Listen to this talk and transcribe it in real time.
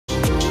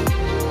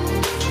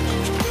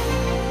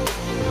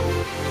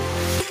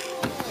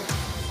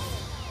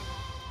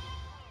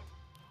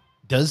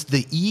Does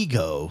the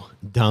ego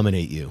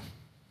dominate you?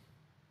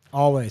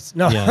 Always.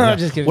 No, Yeah, yeah. I'm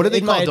just kidding. What do they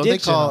In my call? Don't they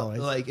addiction, call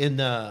always. like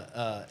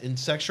in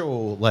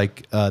sexual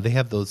they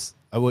have those?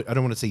 I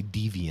don't want to say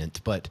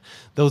deviant, but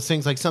those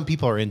things like some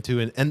people are into,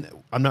 and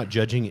I'm not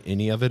judging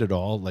any of it at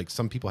all. Like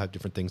some people have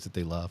different things that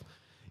they love,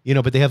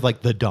 but they have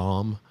like the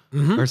dom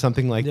or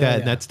something like that,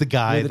 and that's the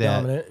guy You're the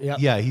dominant, yep.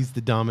 yeah, he's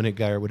the dominant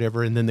guy or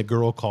whatever, and then the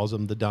girl calls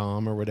him the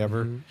dom or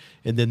whatever,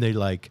 and then they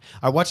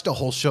I watched a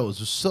whole show. It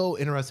was so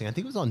interesting. I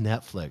think it was on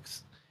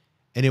Netflix,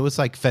 and it was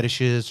like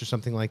fetishes or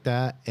something like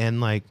that,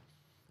 and like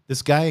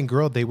this guy and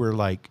girl, they were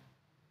like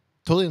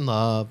totally in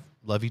love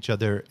each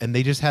other, and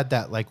they just had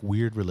that like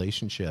weird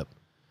relationship.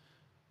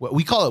 Well,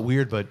 we call it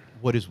weird, but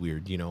what is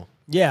weird,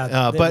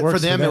 Yeah. but for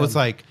them, it was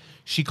like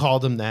she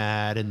called him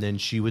that, and then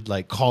she would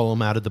like call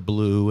him out of the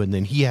blue, and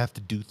then he have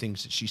to do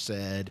things that she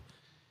said,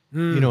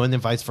 and then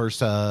vice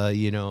versa,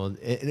 and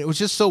it was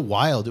just so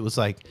wild. It was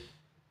like,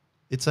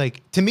 it's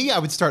like, to me, I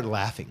would start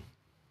laughing.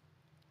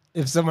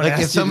 If someone Like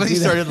asked if you to somebody do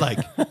that. started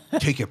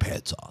like, take your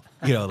pants off,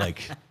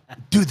 like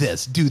do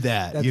this, do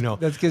that,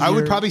 That's 'cause I would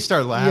you're- probably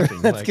start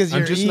laughing. That's Like, because I'm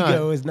your just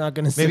ego is not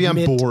going to maybe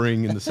submit. I'm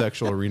boring in the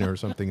sexual arena or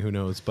something, who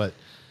knows, but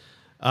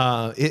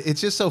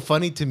it's just so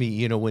funny to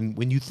me,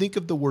 when you think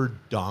of the word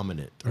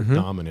dominant or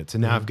dominance,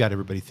 and now I've got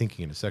everybody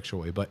thinking in a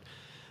sexual way, but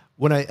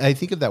when I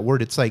think of that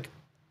word, it's like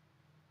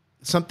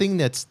something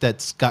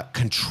that's got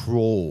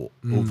control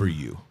over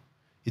you.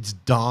 It's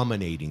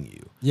dominating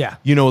you. Yeah.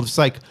 It's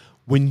like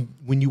when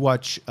you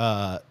watch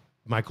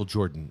Michael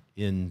Jordan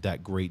in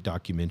that great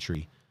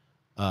documentary,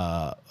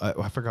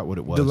 I forgot what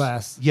it was. The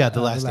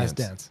Last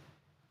Dance.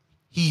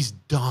 He's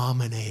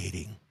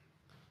dominating,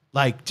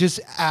 like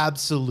just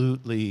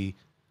absolutely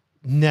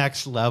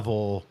next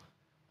level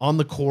on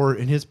the court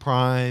in his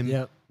prime.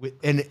 Yep.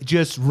 And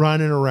just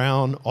running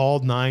around all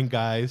 9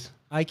 guys.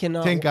 I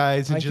cannot 10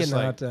 guys and I just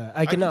cannot, like,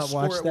 I cannot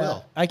score watch at that.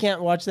 will. I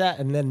can't watch that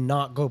and then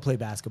not go play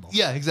basketball.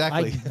 Yeah,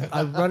 exactly.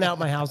 I run out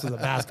my house with a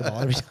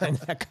basketball every time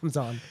that comes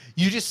on.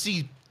 You just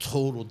see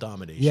total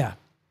domination. Yeah.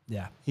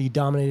 Yeah. He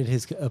dominated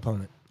his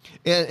opponent.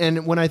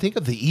 And when I think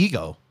of the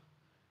ego,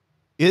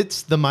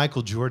 it's the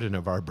Michael Jordan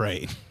of our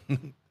brain.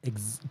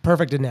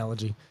 Perfect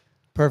analogy.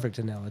 Perfect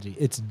analogy.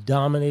 It's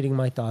dominating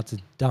my thoughts.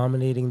 It's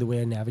dominating the way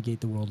I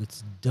navigate the world.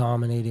 It's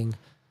dominating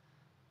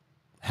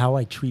how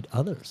I treat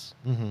others.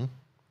 Mm-hmm.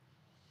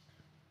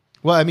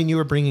 Well, I mean, you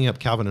were bringing up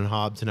Calvin and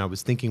Hobbes, and I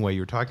was thinking while you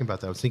were talking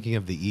about that, I was thinking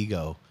of the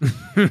ego.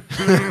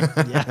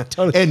 Yeah,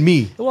 totally. And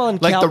me. Well,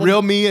 and like Calvin, the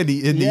real me and the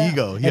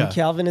ego. Yeah. And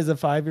Calvin is a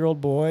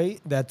 5-year-old boy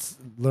that's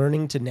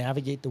learning to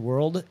navigate the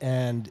world.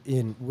 And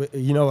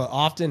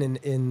often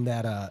in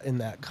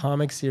that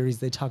comic series,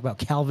 they talk about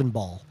Calvin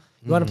ball.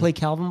 You want to play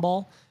Calvin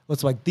ball? Well,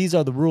 it's like, these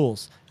are the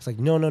rules. It's like,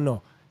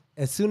 no.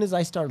 As soon as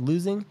I start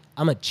losing,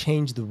 I'm going to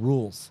change the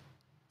rules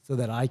so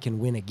that I can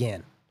win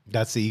again.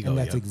 That's the ego. And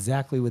that's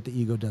exactly what the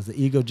ego does.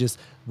 The ego just,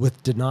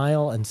 with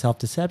denial and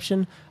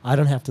self-deception, I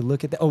don't have to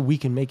look at that. Oh, we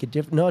can make it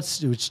different. No,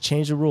 it's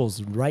change the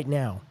rules right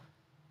now.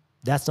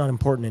 That's not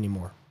important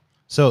anymore.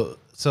 So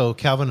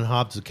Calvin and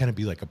Hobbes would kind of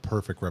be like a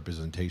perfect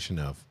representation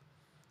of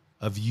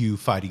you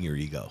fighting your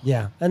ego.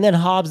 Yeah. And then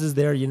Hobbes is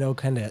there,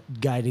 kind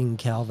of guiding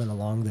Calvin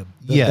along the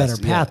better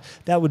path.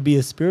 Yeah. That would be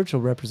a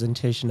spiritual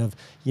representation of,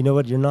 you're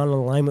not in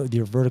alignment with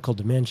your vertical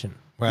dimension.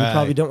 Right. You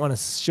probably don't want to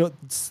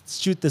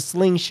shoot the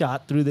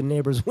slingshot through the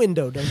neighbor's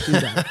window. Don't do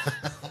that.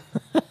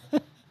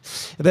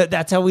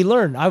 That's how we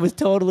learn. I was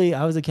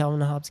a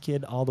Calvin and Hobbes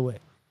kid all the way.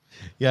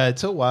 Yeah,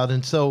 it's so wild.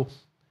 And so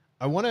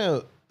I want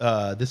to,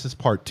 this is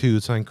part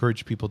 2, so I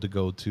encourage people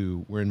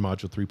to we're in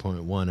module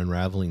 3.1,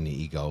 Unraveling the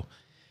Ego.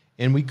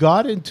 And we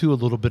got into a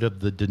little bit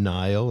of the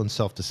denial and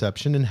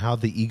self-deception and how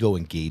the ego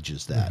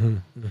engages that.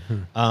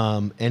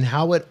 And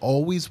how it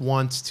always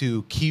wants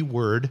to,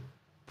 keyword,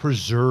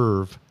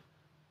 preserve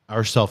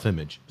our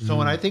self-image. So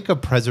when I think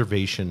of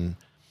preservation,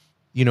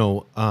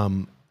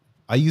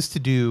 I used to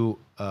do,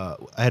 I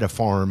had a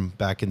farm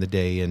back in the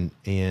day,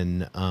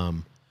 and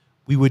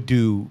we would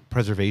do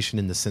preservation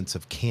in the sense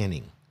of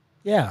canning.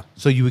 Yeah.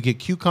 So you would get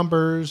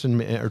cucumbers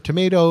or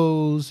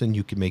tomatoes, and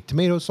you could make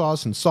tomato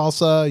sauce and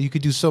salsa. You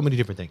could do so many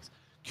different things.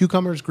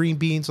 Cucumbers, green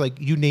beans, like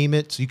you name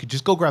it. So you could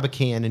just go grab a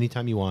can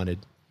anytime you wanted.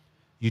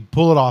 You'd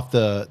pull it off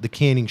the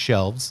canning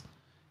shelves,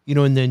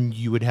 and then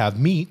you would have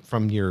meat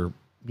from your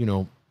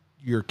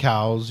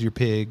cows, your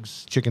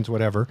pigs, chickens,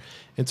 whatever.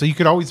 And so you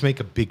could always make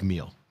a big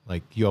meal.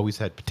 Like you always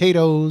had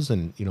potatoes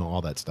and,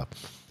 all that stuff.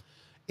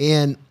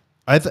 And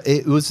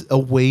it was a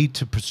way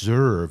to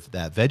preserve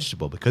that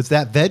vegetable, because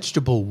that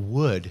vegetable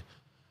would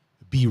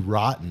be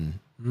rotten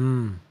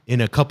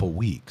in a couple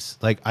weeks.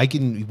 Like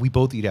we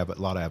both eat a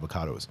lot of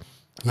avocados.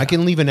 Yeah. I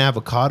can leave an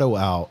avocado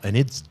out and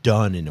it's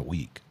done in a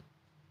week.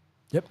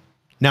 Yep.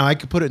 Now I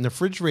could put it in the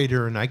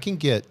refrigerator and I can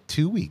get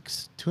 2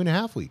 weeks,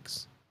 2.5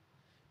 weeks.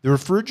 The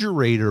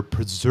refrigerator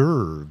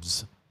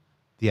preserves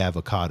the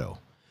avocado.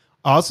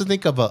 I also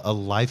think of a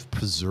life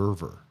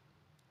preserver.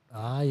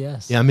 Ah,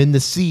 yes. Yeah, I'm in the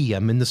sea.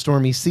 I'm in the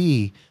stormy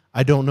sea.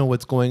 I don't know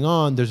what's going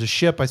on. There's a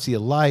ship. I see a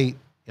light.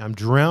 I'm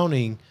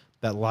drowning.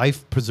 That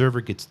life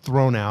preserver gets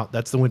thrown out.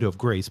 That's the window of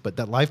grace. But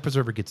that life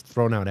preserver gets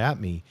thrown out at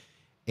me.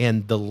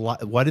 And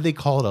why do they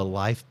call it a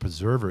life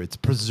preserver? It's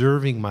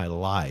preserving my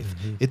life.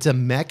 It's a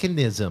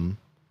mechanism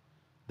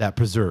that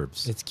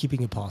preserves. It's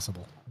keeping it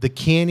possible. The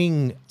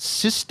canning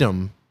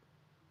system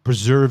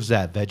preserves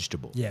that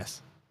vegetable.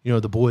 Yes. You know,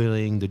 the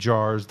boiling, the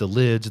jars, the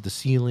lids, the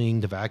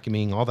sealing, the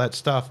vacuuming, all that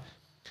stuff.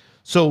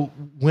 So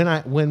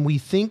when we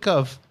think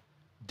of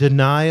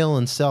denial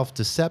and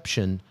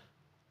self-deception,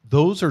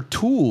 those are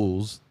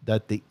tools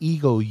that the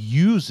ego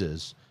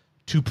uses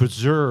to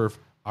preserve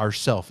our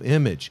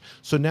self-image.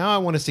 So now I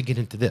want us to get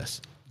into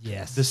this.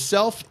 Yes. The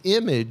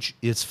self-image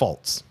is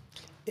false.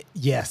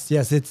 Yes.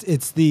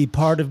 It's the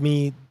part of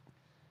me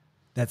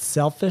that's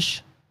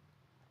selfish.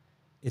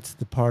 It's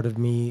the part of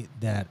me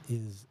that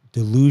is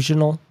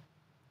delusional.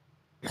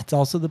 It's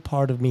also the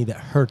part of me that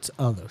hurts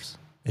others.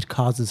 It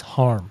causes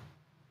harm.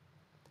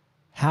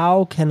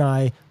 How can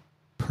I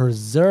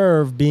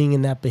preserve being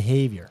in that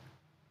behavior?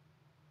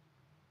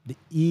 The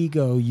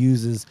ego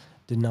uses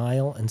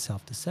denial and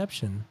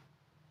self-deception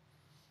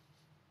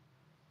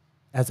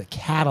as a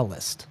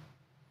catalyst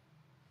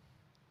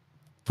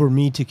for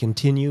me to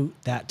continue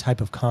that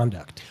type of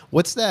conduct.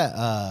 What's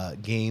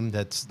that game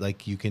that's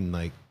like you can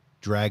like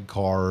drag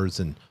cars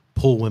and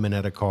pull women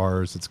out of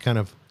cars? It's kind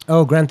of...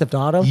 Oh, Grand Theft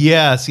Auto?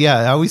 Yes, yeah.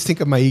 I always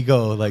think of my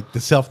ego, like the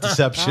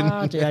self-deception.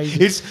 Yeah,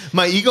 It's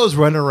my ego's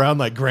running around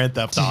like Grand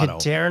Theft Auto.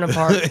 Tearing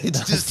apart.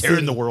 It's just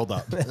tearing the world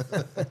up.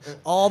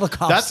 All the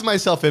cops That's my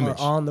self-image.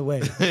 are on the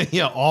way.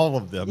 Yeah, all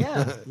of them.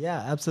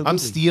 Yeah, absolutely.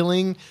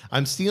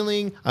 I'm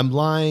stealing, I'm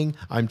lying,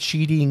 I'm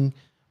cheating.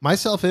 My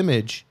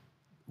self-image,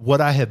 what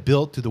I have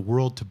built to the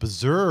world to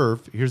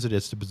preserve, here's it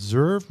is, to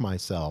preserve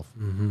myself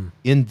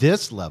in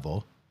this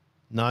level,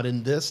 not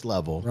in this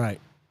level. Right.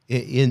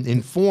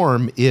 In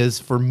form is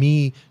for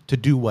me to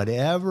do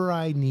whatever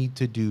I need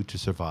to do to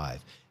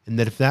survive. And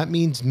that if that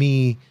means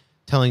me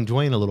telling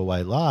Dwayne a little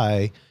white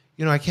lie,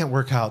 you know, I can't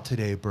work out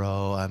today,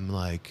 bro. I'm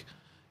like,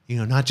 you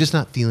know,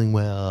 not feeling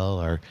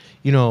well, or,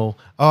 you know,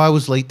 oh, I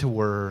was late to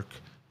work.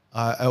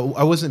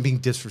 I wasn't being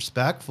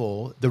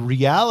disrespectful. The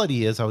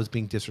reality is I was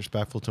being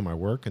disrespectful to my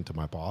work and to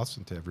my boss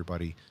and to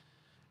everybody.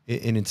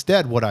 And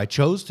instead, what I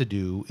chose to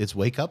do is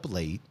wake up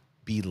late,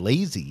 be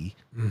lazy,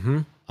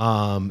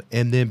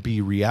 and then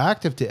be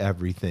reactive to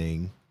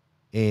everything,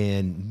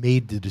 and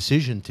made the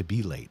decision to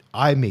be late.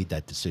 I made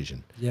that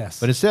decision. Yes.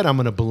 But instead, I'm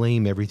going to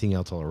blame everything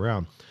else all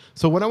around.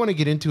 So what I want to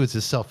get into is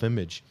the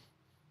self-image.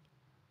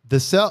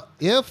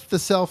 If the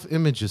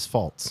self-image is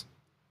false,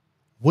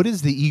 what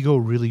is the ego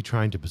really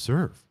trying to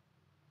preserve?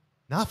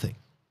 Nothing.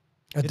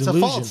 It's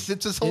delusion.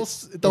 a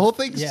false. The whole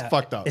thing's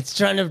fucked up. It's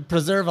trying to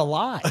preserve a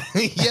lie.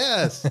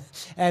 Yes.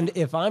 And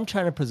if I'm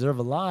trying to preserve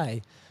a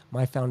lie,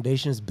 my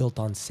foundation is built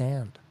on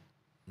sand.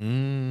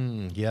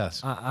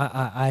 Yes.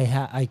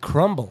 I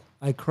crumble.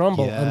 I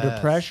crumble under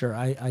pressure.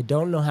 I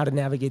don't know how to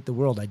navigate the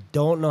world. I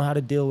don't know how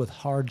to deal with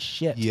hard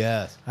shit.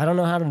 Yes. I don't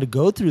know how to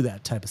go through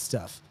that type of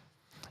stuff.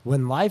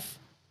 When life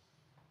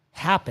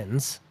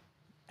happens,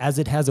 as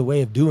it has a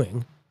way of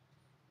doing,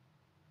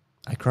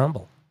 I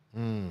crumble.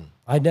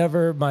 I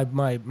never,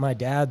 my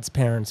dad's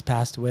parents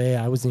passed away.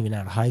 I wasn't even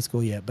out of high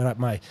school yet, but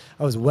I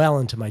was well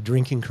into my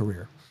drinking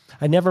career.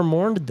 I never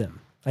mourned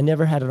them. I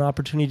never had an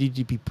opportunity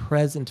to be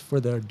present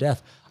for their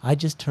death. I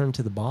just turned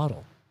to the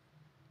bottle.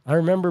 I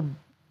remember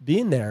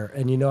being there,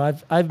 and, you know,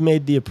 I've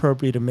made the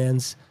appropriate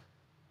amends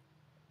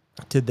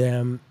to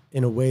them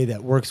in a way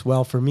that works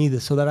well for me,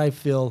 so that I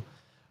feel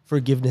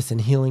forgiveness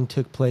and healing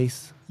took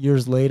place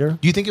years later.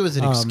 Do you think it was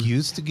an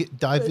excuse to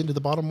dive into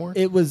the bottle more?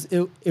 It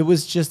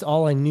was just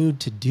all I knew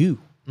to do.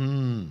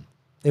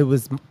 It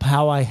was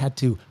how I had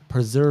to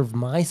preserve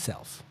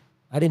myself.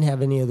 I didn't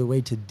have any other way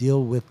to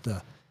deal with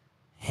the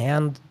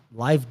hand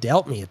life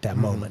dealt me at that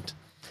moment.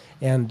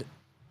 And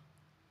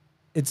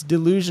it's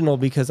delusional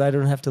because I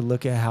don't have to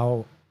look at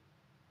how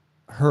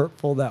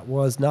hurtful that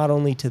was, not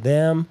only to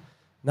them,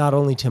 not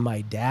only to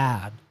my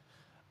dad,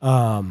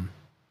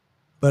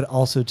 but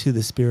also to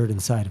the spirit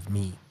inside of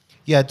me.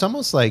 Yeah, it's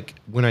almost like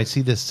when I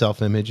see this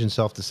self-image and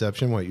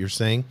self-deception, what you're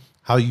saying,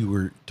 how you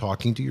were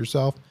talking to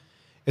yourself,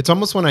 it's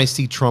almost when I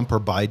see Trump or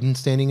Biden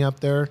standing up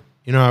there.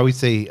 You know, I always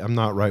say, I'm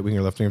not right-wing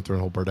or left-wing, I'm throwing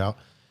a whole bird out.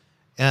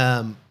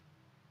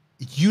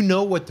 You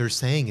know what they're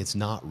saying is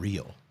not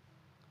real.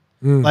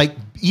 Like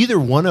either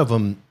one of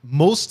them,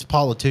 most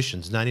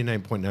politicians,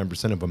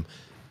 99.9% of them,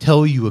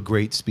 tell you a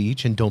great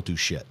speech and don't do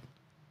shit.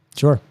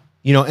 Sure.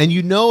 You know, and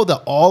you know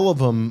that all of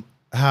them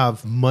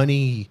have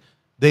money.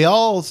 They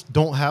all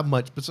don't have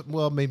much,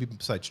 well, maybe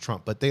besides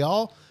Trump, but they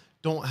all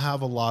don't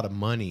have a lot of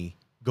money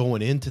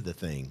going into the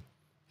thing.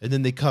 And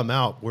then they come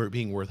out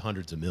being worth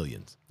hundreds of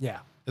millions. Yeah.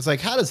 It's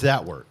like, how does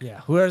that work?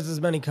 Yeah. Where does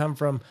this money come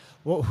from?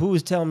 Who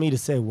is telling me to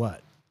say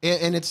what?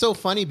 And it's so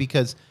funny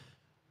because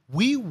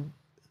we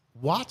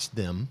watch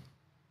them.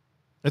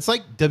 It's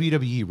like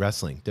WWE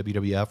wrestling,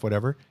 WWF,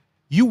 whatever.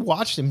 You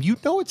watch them, you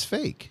know it's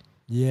fake.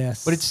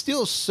 Yes. But it's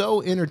still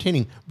so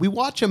entertaining. We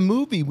watch a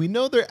movie, we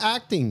know they're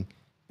acting,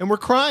 and we're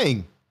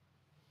crying.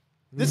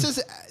 This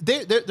is,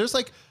 there's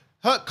like,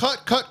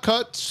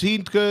 cut,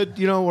 scene good.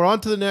 You know, we're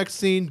on to the next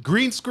scene.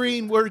 Green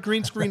screen, we're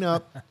green screen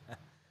up.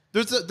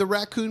 There's the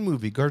raccoon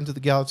movie, Guardians of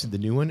the Galaxy, the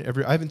new one.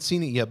 I haven't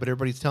seen it yet, but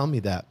everybody's telling me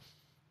that.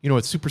 You know,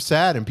 it's super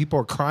sad and people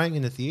are crying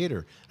in the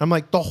theater. I'm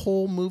like, the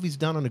whole movie's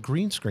done on a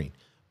green screen.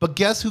 But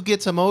guess who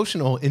gets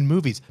emotional in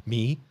movies?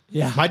 Me.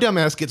 Yeah. My dumb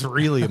ass gets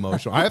really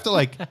emotional. I have to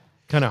like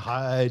kind of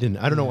hide, and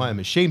I don't know why I'm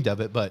ashamed of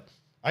it, but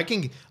I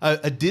can.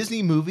 A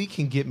Disney movie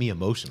can get me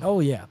emotional. Oh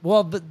yeah.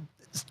 Well, the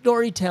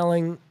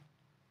storytelling,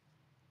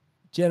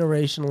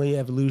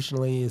 generationally,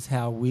 evolutionally, is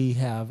how we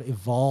have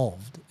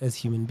evolved as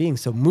human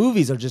beings. So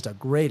movies are just a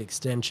great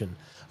extension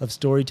of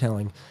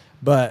storytelling.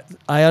 But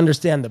I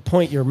understand the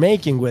point you're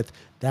making with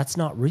that's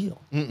not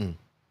real.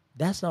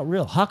 That's not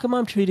real. How come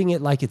I'm treating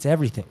it like it's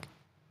everything?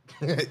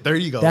 There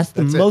you go. That's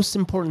the most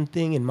important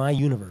thing in my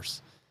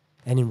universe.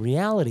 And in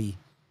reality,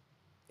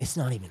 it's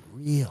not even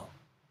real.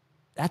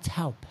 That's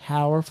how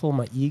powerful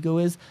my ego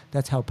is.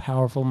 That's how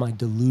powerful my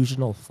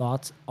delusional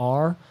thoughts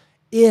are.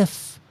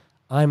 If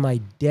I'm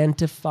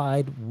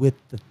identified with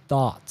the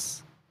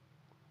thoughts,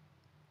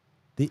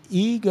 the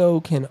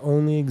ego can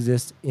only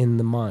exist in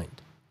the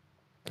mind.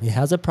 It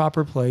has a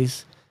proper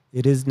place.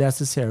 It is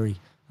necessary.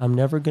 I'm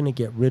never going to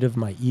get rid of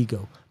my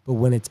ego. But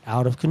when it's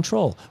out of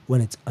control, when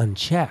it's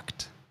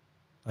unchecked,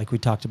 like we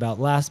talked about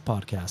last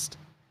podcast,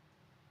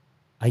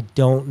 I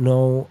don't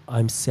know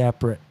I'm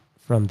separate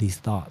from these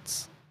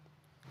thoughts.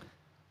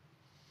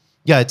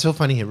 Yeah, it's so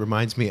funny. It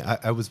reminds me,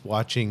 I was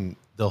watching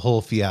the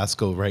whole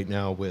fiasco right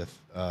now with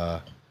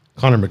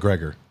Conor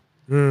McGregor.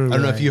 I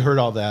don't know if you heard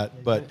all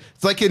that, but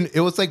it's like it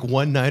was like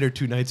one night or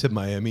two nights in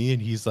Miami,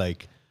 and he's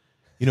like,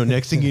 you know,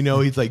 next thing you know,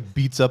 he's like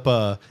beats up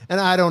and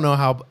I don't know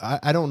how,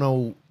 I don't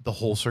know the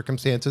whole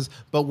circumstances,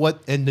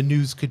 but and the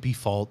news could be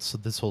false. So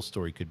this whole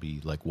story could be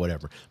like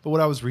whatever. But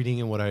what I was reading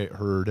and what I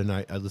heard, and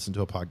I listened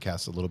to a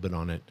podcast a little bit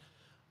on it,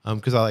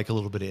 because I like a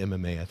little bit of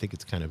MMA. I think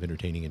it's kind of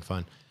entertaining and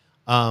fun.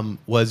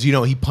 Was, you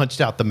know, he punched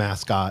out the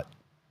mascot,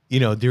 you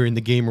know, during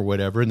the game or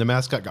whatever. And the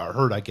mascot got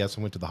hurt, I guess,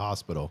 and went to the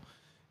hospital,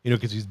 you know,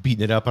 because he was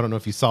beating it up. I don't know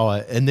if you saw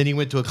it. And then he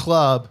went to a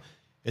club,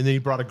 and then he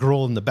brought a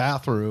girl in the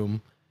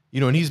bathroom, you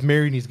know, and he's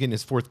married and he's getting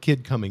his fourth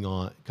kid coming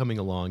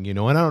along, you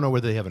know, and I don't know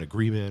whether they have an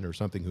agreement or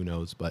something, who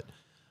knows. But,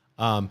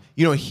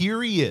 you know,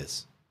 here he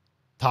is,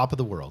 top of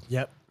the world.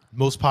 Yep.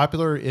 Most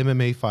popular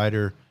MMA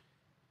fighter,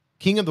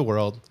 king of the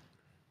world.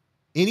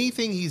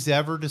 Anything he's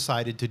ever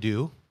decided to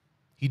do,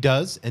 he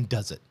does and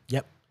does it.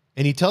 Yep.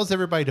 And he tells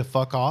everybody to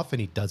fuck off,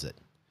 and he does it.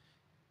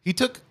 He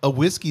took a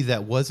whiskey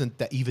that wasn't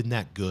even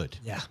that good.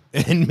 Yeah.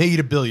 And made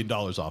 $1 billion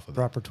off of it.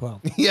 Proper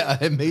 12. Yeah,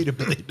 and made $1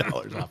 billion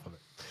off of it.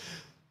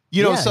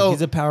 You know, so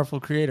he's a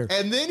powerful creator.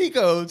 And then he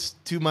goes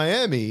to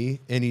Miami,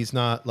 and he's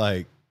not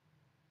like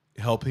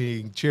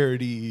helping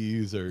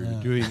charities or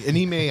doing, and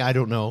he may, I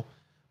don't know,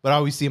 but I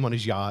always see him on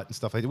his yacht and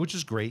stuff like that, which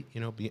is great.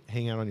 You know,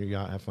 hang out on your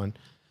yacht, have fun.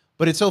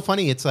 But it's so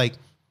funny. It's like,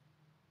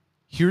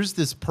 here's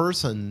this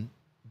person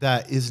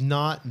that is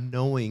not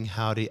knowing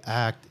how to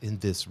act in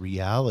this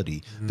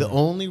reality. The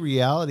only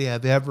reality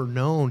I've ever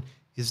known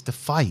is to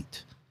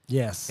fight.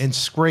 Yes. And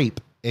scrape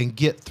and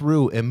get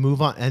through and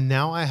move on. And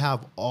now I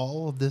have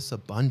all of this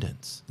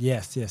abundance.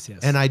 Yes.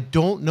 And I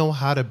don't know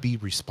how to be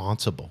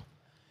responsible.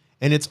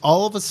 And it's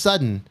all of a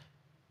sudden,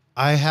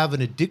 I have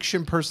an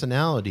addiction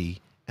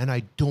personality and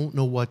I don't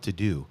know what to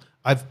do.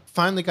 I've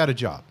finally got a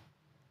job.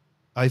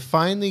 I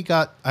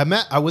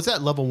was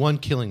at level 1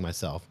 killing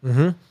myself.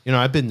 You know,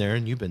 I've been there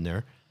and you've been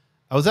there.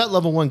 I was at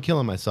level 1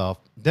 killing myself.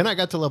 Then I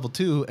got to level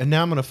 2 and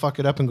now I'm going to fuck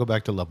it up and go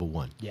back to level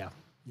 1. Yeah.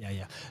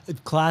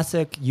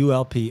 Classic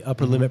ULP,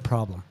 upper limit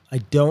problem. I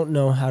don't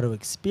know how to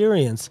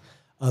experience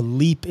a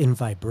leap in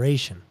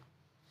vibration.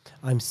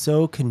 I'm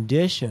so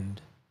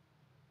conditioned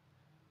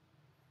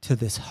to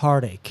this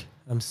heartache.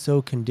 I'm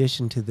so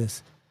conditioned to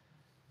this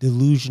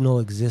delusional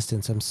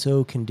existence. I'm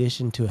so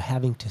conditioned to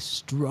having to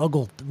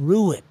struggle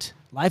through it.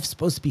 Life's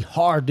supposed to be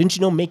hard. Didn't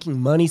you know making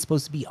money is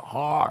supposed to be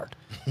hard?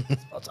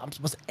 I'm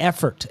supposed to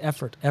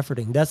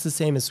efforting. That's the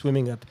same as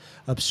swimming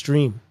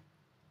upstream.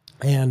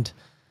 And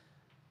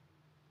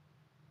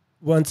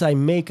once I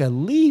make a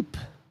leap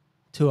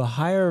to a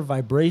higher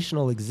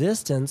vibrational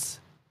existence,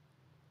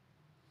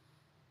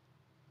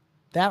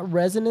 that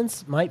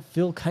resonance might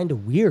feel kind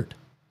of weird.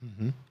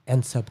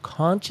 And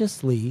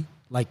subconsciously,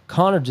 like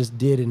Connor just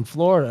did in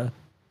Florida,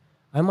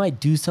 I might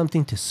do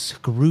something to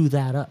screw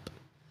that up.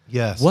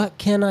 Yes. What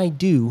can I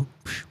do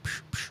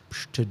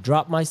to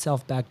drop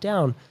myself back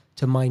down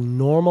to my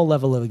normal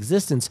level of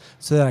existence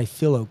so that I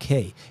feel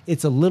okay?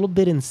 It's a little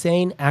bit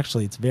insane.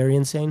 Actually, it's very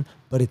insane,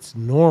 but it's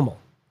normal.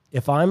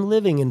 If I'm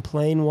living in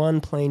plane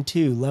 1, plane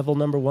 2, level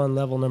number 1,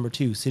 level number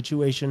 2,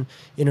 situation,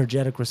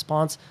 energetic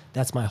response,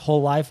 that's my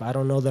whole life. I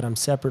don't know that I'm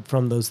separate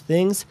from those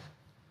things.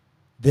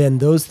 Then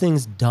those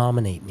things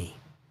dominate me.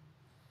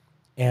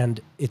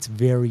 And it's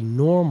very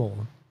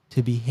normal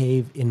to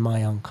behave in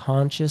my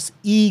unconscious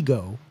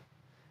ego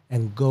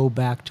and go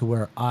back to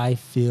where I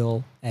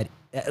feel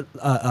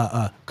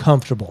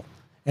comfortable.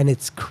 And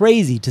it's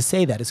crazy to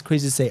say that. It's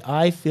crazy to say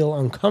I feel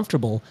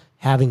uncomfortable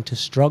having to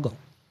struggle.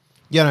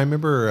 Yeah, and I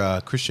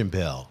remember Christian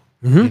Bale,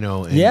 you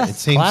know, and yes,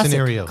 same classic,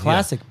 scenario.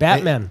 Classic,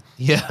 Batman.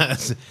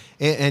 Yes,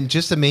 and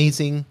just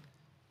amazing.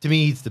 To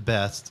me, he's the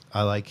best.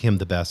 I like him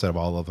the best out of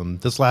all of them.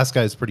 This last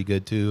guy is pretty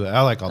good too.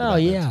 I like all the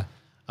Batmans.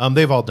 Yeah.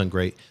 They've all done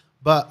great.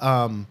 But,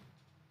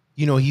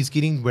 he's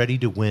getting ready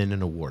to win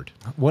an award.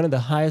 One of the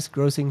highest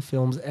grossing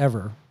films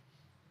ever.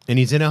 And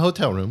he's in a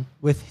hotel room.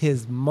 With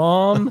his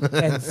mom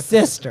and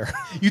sister.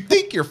 You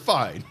think you're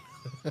fine.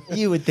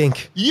 You would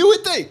think. You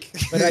would think.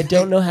 But I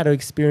don't know how to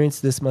experience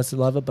this much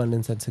love,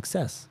 abundance, and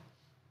success.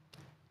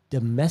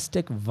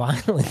 Domestic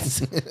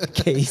violence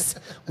case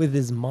with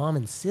his mom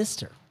and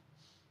sister.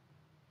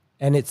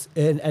 And it's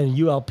an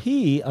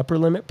ULP, upper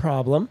limit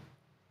problem,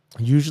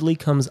 usually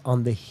comes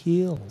on the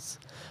heels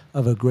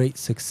of a great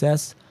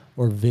success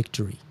or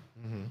victory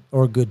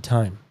or a good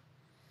time.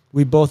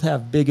 We both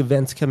have big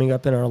events coming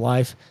up in our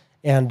life.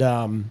 And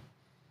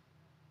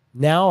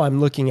now I'm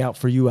looking out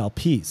for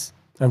ULPs.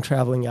 I'm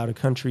traveling out of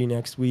country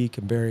next week.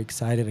 I'm very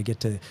excited. I get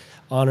to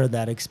honor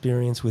that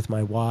experience with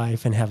my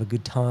wife and have a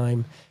good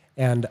time.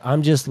 And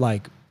I'm just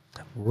like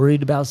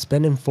worried about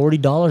spending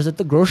 $40 at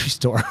the grocery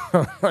store.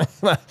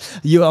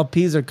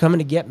 ULPs are coming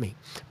to get me.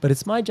 But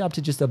it's my job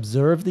to just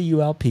observe the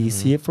ULP,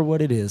 see it for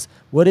what it is.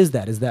 What is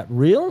that? Is that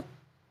real?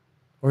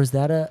 Or is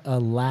that a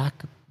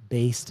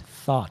lack-based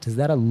thought? Is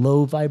that a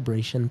low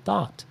vibration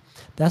thought?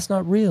 That's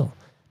not real.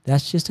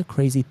 That's just a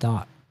crazy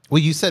thought. Well,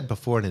 you said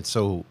before, and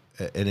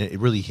it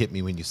really hit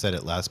me when you said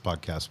it last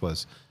podcast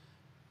was,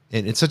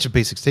 and it's such a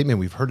basic statement,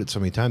 we've heard it so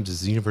many times,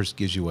 is the universe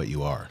gives you what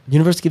you are. The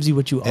universe gives you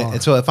what you are.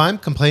 And so if I'm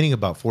complaining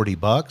about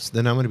 $40,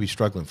 then I'm going to be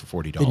struggling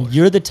for $40. Then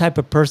you're the type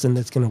of person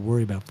that's going to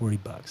worry about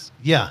 $40.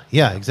 Yeah,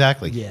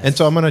 exactly. Yes. And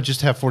so I'm going to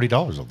just have $40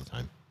 all the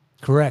time.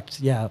 Correct.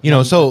 Yeah.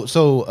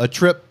 So a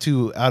trip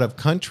to out of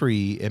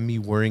country and me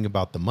worrying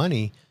about the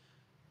money,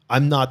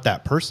 I'm not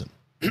that person.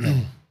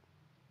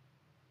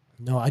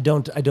 No, I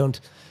don't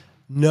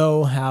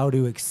know how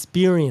to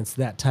experience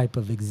that type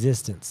of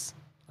existence.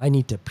 I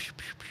need to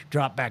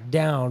drop back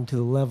down to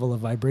the level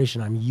of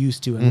vibration I'm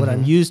used to. And what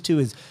I'm used to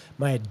is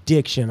my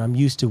addiction. I'm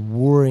used to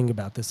worrying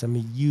about this. I'm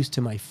used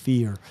to my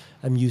fear.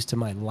 I'm used to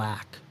my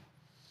lack.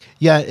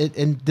 Yeah,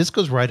 and this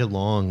goes right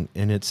along,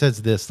 and it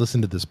says this.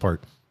 Listen to this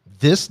part.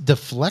 This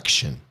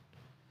deflection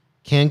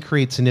can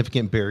create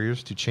significant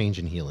barriers to change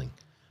and healing.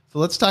 So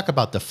let's talk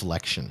about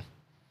deflection.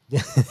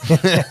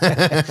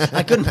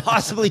 I couldn't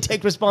possibly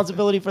take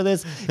responsibility for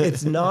this.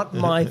 It's not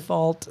my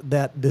fault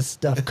that this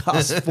stuff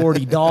costs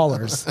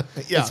 $40.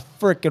 Yeah. It's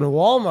freaking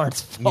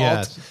Walmart's fault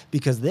Yes.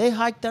 because they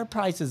hiked their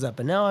prices up,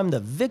 and now I'm the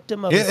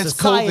victim of It's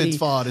society. COVID's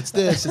fault. It's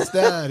this. It's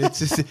that. It's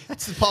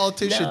the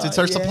politicians. No, it's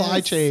our supply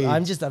yes. chain.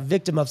 I'm just a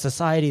victim of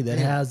society that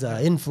has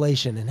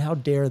inflation, and how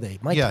dare they?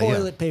 My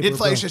toilet paper.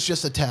 Inflation's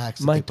just a tax.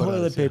 that My they put on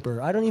toilet us, yeah.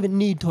 paper. I don't even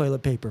need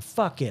toilet paper.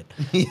 Fuck it.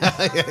 Yeah,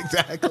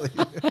 exactly.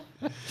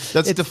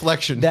 That's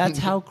deflection. That's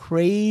how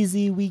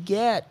crazy we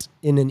get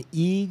in an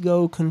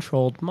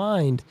ego-controlled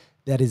mind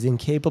that is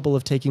incapable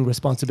of taking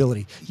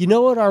responsibility. You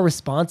know what our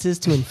response is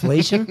to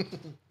inflation?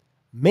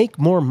 Make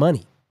more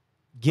money.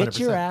 Get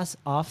your 100%. ass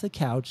off the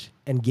couch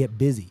and get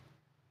busy.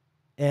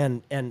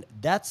 And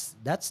that's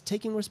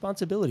taking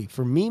responsibility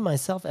for me,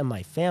 myself, and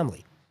my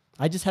family.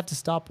 I just have to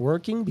stop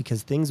working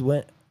because things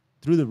went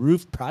through the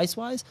roof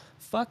price-wise.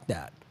 Fuck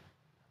that.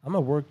 I'm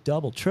going to work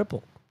double,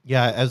 triple.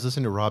 Yeah, I was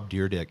listening to Rob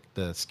Dyrdek,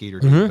 the skater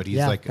dude, but he's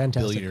like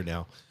fantastic. a billionaire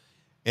now.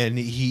 And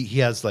he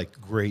has like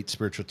great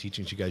spiritual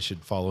teachings. You guys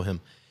should follow him.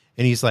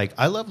 And he's like,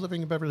 I love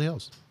living in Beverly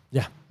Hills.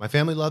 Yeah. My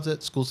family loves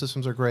it. School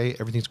systems are great.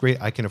 Everything's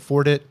great. I can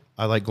afford it.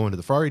 I like going to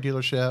the Ferrari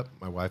dealership.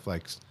 My wife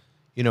likes,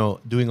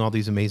 doing all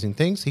these amazing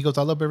things. He goes,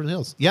 I love Beverly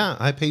Hills. Yeah,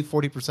 I pay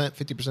 40%,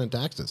 50%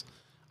 taxes.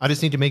 I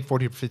just need to make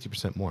 40 or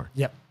 50% more.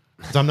 Yep.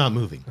 Because I'm not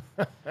moving.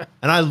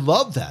 And I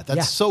love that.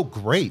 That's so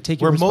great.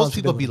 Take your Where most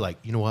people be responsibility.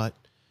 like, you know what?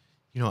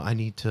 I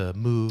need to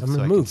move I'm so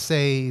gonna I move. can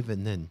save,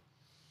 and then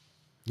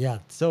Yeah,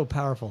 so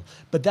powerful.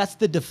 But that's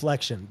the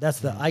deflection. That's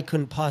the I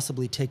couldn't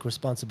possibly take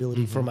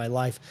responsibility for my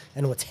life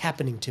and what's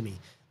happening to me.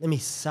 Let me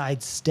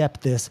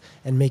sidestep this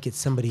and make it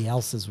somebody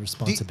else's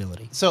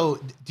responsibility. Do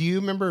you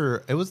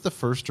remember, it was the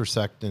first or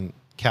second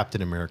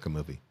Captain America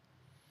movie,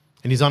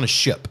 and he's on a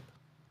ship,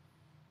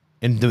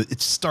 and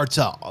it starts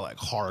out like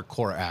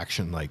hardcore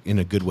action, like in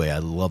a good way. I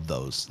love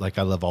those. Like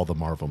I love all the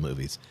Marvel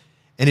movies,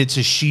 and it's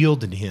a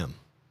shield in him.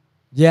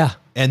 Yeah.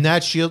 And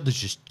that shield is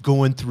just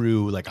going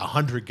through like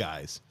 100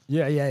 guys.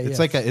 Yeah. It's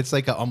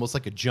like almost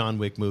like a John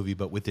Wick movie,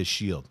 but with his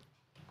shield.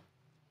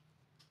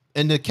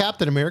 And the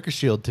Captain America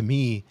shield to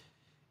me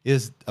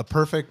is a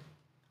perfect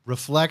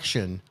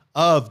reflection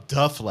of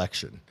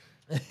deflection.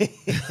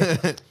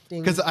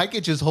 Because I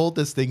could just hold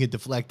this thing and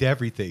deflect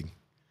everything.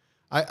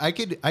 I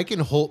can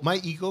hold, my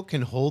ego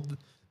can hold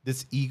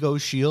this ego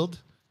shield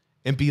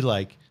and be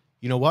like,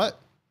 you know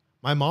what?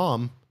 My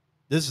mom,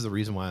 this is the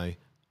reason why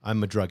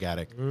I'm a drug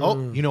addict.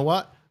 Oh, you know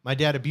what? My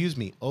dad abused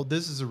me. Oh,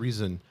 this is the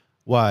reason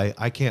why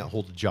I can't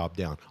hold a job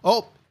down.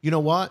 Oh, you know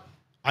what?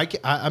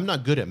 I'm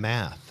not good at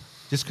math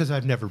just because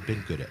I've never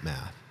been good at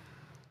math.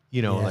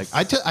 Like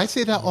I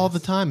say that all the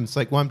time. It's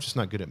like, well, I'm just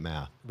not good at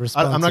math.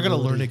 I'm not going to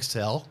learn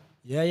Excel.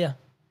 Yeah.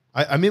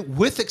 I'm in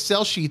with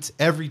Excel sheets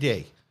every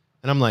day.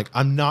 And I'm like,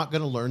 I'm not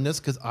going to learn this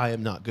because I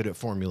am not good at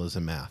formulas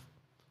in math.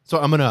 So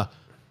I'm going to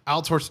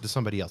outsource it to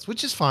somebody else,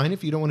 which is fine.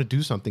 If you don't want to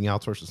do something,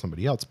 outsource it to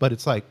somebody else. But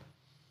it's like,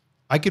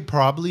 I could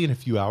probably in a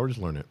few hours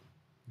learn it.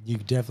 You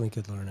definitely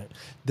could learn it.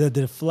 The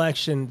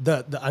deflection,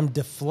 I'm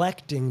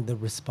deflecting the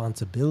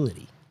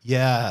responsibility.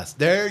 Yes,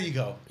 there you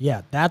go.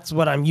 Yeah, that's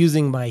what I'm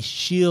using my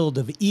shield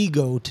of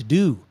ego to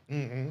do.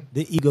 Mm-hmm.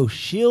 The ego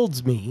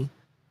shields me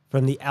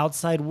from the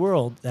outside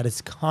world that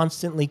is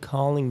constantly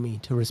calling me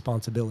to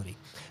responsibility.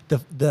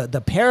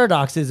 The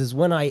paradox is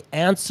when I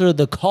answer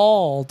the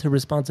call to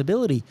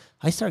responsibility,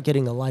 I start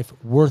getting a life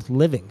worth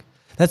living.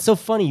 That's so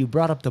funny. You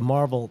brought up the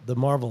Marvel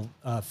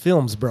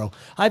films, bro.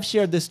 I've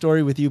shared this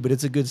story with you, but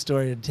it's a good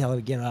story to tell it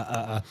again.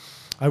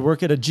 I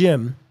work at a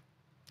gym,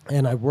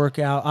 and I work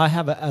out. I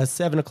have a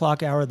 7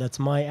 o'clock hour. That's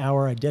my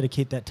hour. I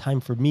dedicate that time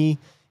for me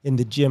in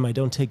the gym. I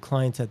don't take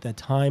clients at that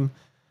time.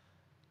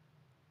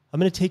 I'm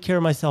going to take care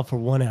of myself for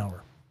 1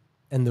 hour,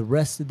 and the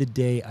rest of the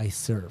day I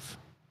serve.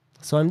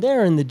 So I'm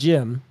there in the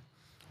gym,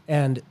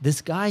 and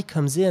this guy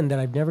comes in that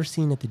I've never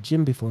seen at the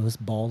gym before, this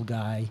bald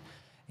guy,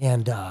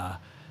 and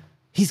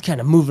he's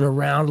kind of moving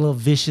around a little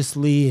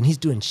viciously, and he's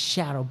doing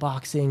shadow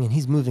boxing, and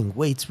he's moving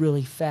weights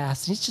really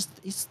fast. And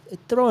he's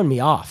throwing me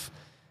off.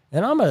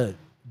 And I'm a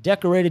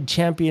decorated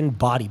champion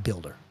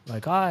bodybuilder.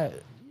 Like,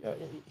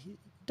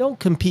 don't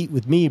compete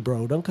with me,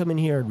 bro. Don't come in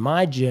here at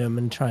my gym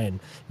and try and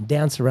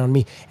dance around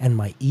me. And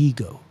my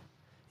ego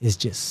is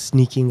just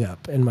sneaking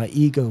up, and my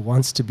ego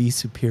wants to be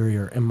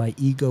superior, and my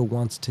ego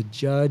wants to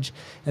judge,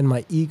 and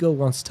my ego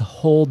wants to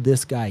hold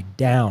this guy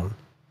down.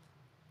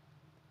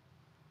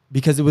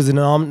 Because it was an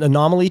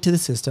anomaly to the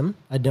system.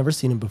 I'd never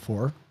seen him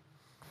before.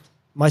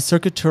 My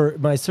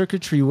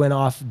circuitry went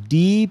off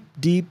deep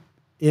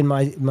in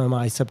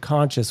my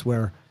subconscious,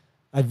 where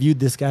I viewed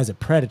this guy as a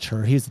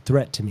predator. He was a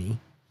threat to me.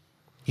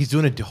 He's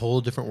doing a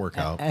whole different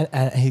workout.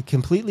 And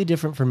completely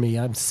different from me.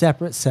 I'm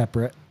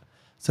separate.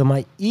 So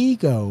my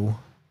ego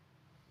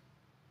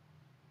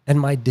and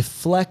my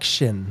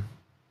deflection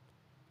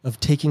of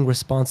taking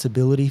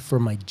responsibility for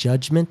my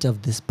judgment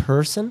of this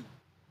person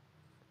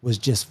was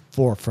just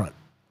forefront.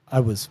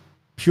 I was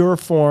pure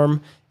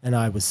form, and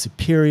I was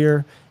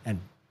superior, and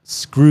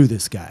screw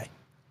this guy.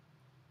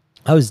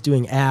 I was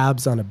doing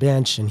abs on a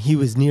bench, and he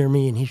was near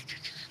me, and he's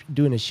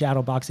doing a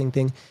shadow boxing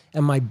thing.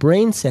 And my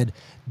brain said,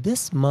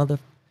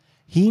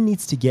 he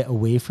needs to get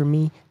away from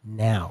me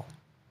now.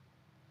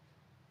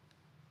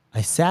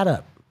 I sat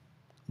up.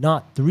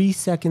 Not 3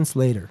 seconds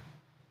later,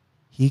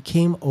 he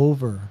came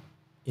over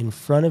in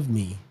front of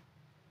me,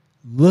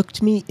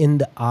 looked me in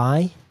the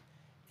eye,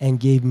 and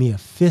gave me a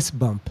fist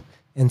bump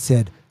and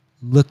said,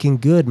 "Looking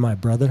good, my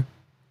brother,"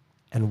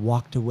 and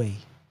walked away.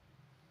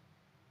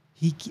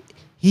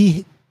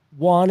 He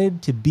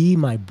wanted to be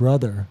my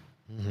brother,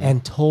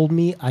 and told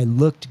me I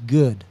looked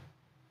good.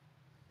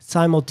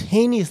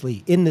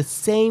 Simultaneously, in the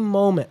same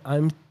moment,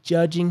 I'm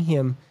judging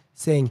him,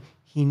 saying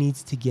he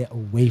needs to get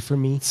away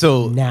from me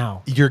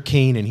now. You're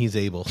Cain and he's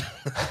Abel.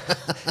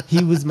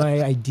 He was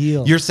my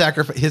ideal. His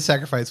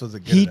sacrifice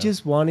wasn't good He enough.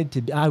 just wanted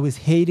to. I was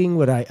hating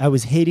I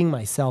was hating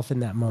myself in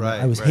that moment.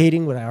 Right, I was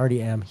hating what I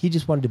already am. He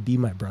just wanted to be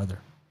my brother,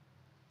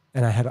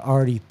 and I had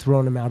already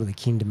thrown him out of the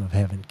kingdom of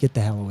heaven. Get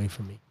the hell away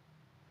from me.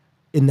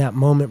 In that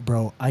moment,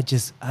 bro, I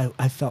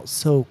felt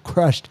so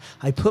crushed.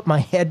 I put my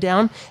head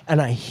down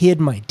and I hid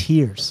my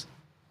tears,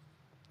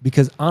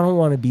 because I don't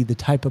want to be the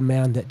type of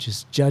man that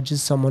just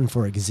judges someone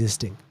for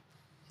existing.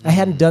 I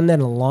hadn't done that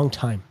in a long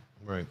time.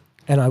 Right.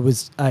 And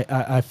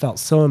I felt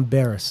so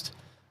embarrassed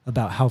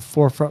about how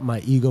forefront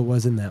my ego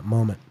was in that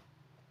moment.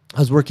 I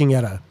was working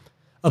at a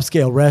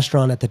upscale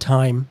restaurant at the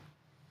time.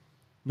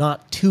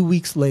 Not 2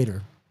 weeks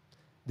later,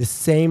 the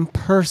same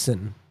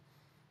person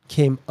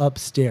came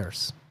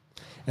upstairs.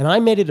 And I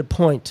made it a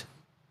point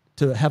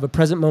to have a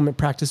present moment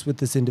practice with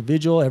this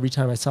individual. Every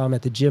time I saw him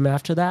at the gym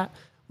after that,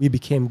 we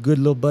became good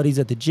little buddies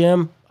at the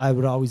gym. I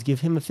would always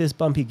give him a fist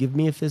bump. He'd give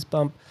me a fist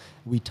bump.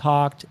 We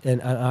talked,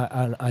 and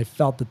I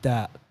felt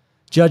that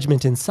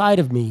judgment inside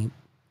of me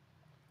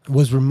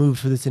was removed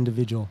for this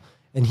individual.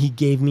 And he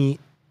gave me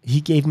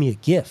a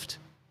gift.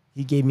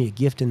 He gave me a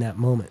gift in that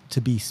moment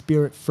to be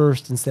spirit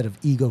first instead of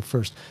ego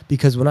first.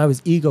 Because when I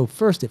was ego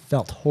first, it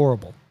felt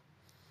horrible.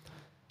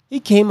 He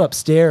came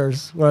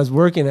upstairs where I was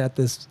working at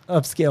this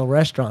upscale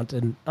restaurant,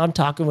 and I'm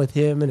talking with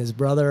him and his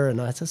brother,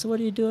 and I said, "So what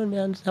are you doing,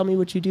 man? Tell me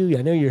what you do.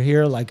 I know you're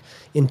here like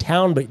in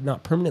town, but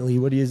not permanently.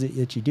 What is it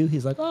that you do?"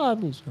 He's like, "Oh,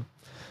 I'm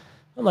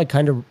like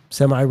kind of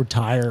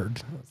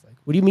semi-retired." I was like,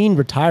 "What do you mean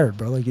retired,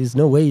 bro? Like, there's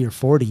no way you're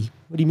 40.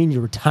 What do you mean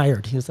you're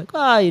retired?" He was like,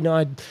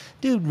 I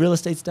do real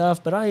estate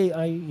stuff, but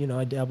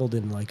I dabbled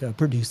in like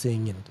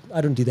producing, and I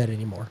don't do that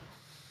anymore."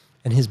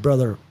 And his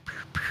brother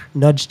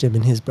nudged him,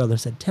 and his brother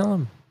said, Tell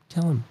him.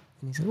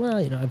 And he said,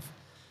 "Well,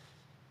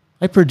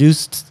 I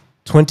produced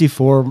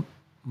 24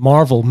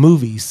 Marvel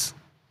movies,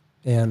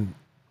 and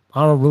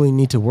I don't really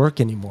need to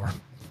work anymore."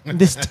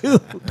 This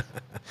dude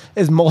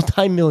is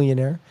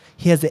multimillionaire.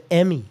 He has an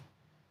Emmy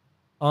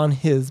on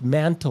his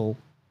mantle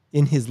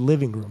in his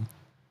living room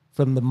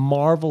from the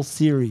Marvel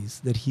series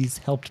that he's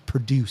helped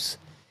produce.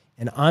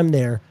 And I'm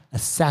there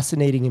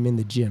assassinating him in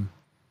the gym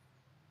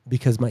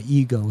because my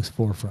ego is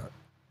forefront.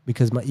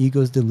 because my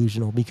ego is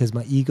delusional, because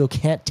my ego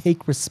can't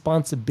take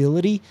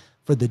responsibility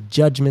for the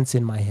judgments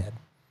in my head.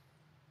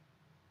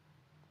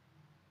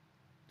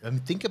 I mean,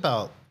 think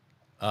about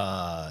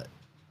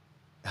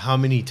how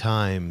many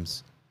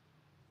times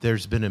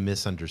there's been a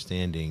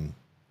misunderstanding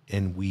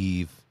and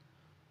we've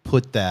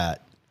put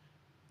that.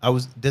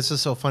 This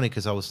is so funny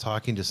because I was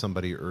talking to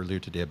somebody earlier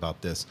today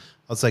about this.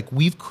 I was like,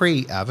 we've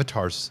created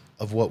avatars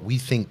of what we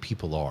think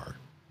people are.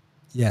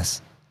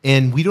 Yes.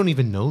 And we don't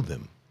even know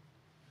them.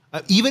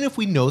 Even if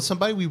we know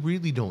somebody, we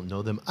really don't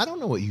know them. I don't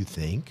know what you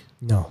think.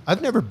 No.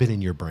 I've never been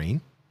in your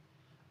brain.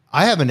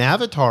 I have an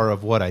avatar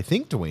of what I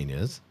think Dwayne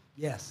is.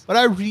 Yes. But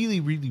I really,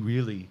 really,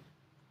 really,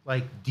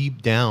 like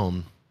deep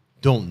down,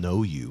 don't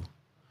know you.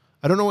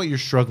 I don't know what you're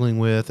struggling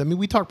with. I mean,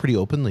 we talk pretty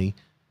openly,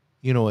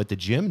 you know, at the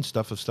gym and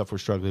stuff of stuff we're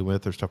struggling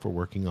with or stuff we're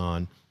working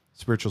on,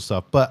 spiritual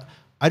stuff. But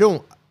I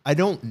don't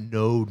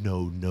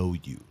know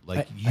you.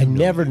 Like I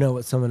never know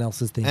what someone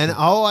else is thinking. And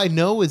all I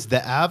know is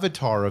the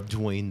avatar of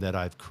Dwayne that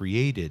I've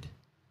created.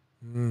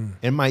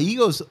 And my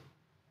ego's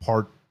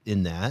part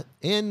in that.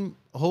 And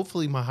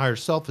hopefully my higher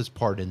self is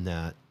part in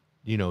that,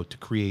 you know, to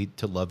create,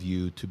 to love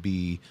you, to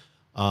be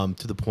to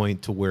the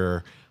point to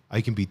where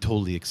I can be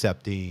totally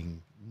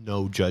accepting,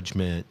 no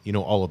judgment, you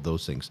know, all of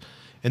those things.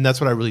 And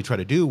that's what I really try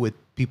to do with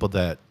people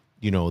that,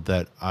 you know,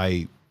 that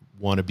I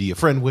want to be a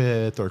friend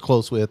with or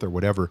close with or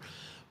whatever.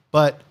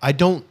 But I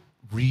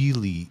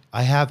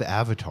have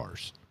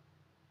avatars.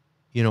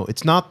 You know,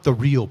 it's not the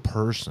real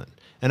person.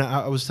 And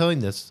I was telling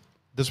this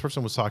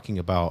person was talking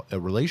about a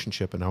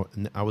relationship,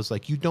 and I was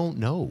like, you don't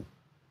know.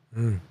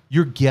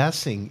 You're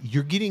guessing.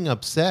 You're getting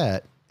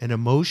upset and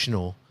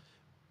emotional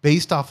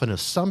based off an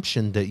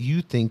assumption that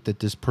you think that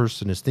this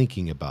person is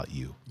thinking about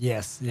you.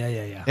 Yes.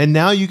 Yeah. And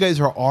now you guys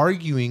are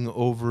arguing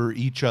over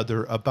each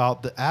other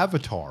about the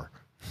avatar.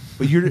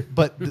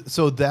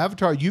 So the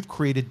avatar you've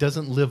created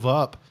doesn't live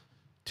up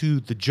to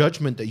the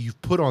judgment that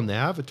you've put on the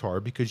avatar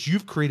because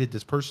you've created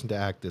this person to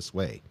act this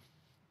way.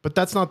 But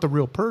that's not the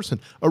real person.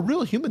 A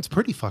real human's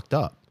pretty fucked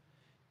up.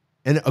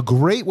 And a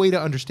great way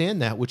to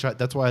understand that,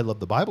 that's why I love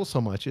the Bible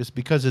so much, is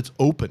because it's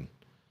open.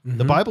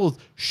 The Bible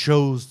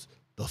shows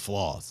the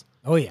flaws.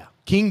 Oh, yeah.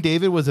 King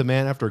David was a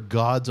man after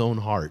God's own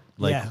heart.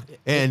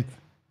 And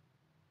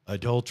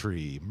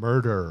adultery,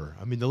 murder.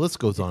 I mean, the list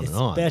goes on and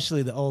on.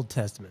 Especially the Old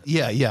Testament.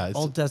 Yeah.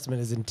 Old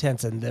Testament is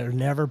intense, and they're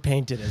never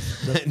painted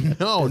as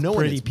no as one.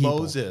 pretty It's people.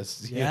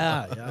 Moses.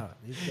 Yeah.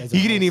 He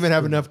didn't even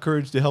have enough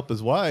courage to help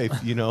his wife.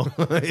 You know,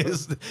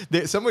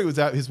 somebody was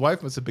out. His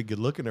wife must have been good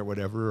looking or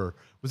whatever. Or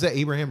was that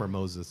Abraham or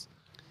Moses?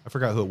 I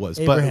forgot who it was.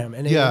 Abraham.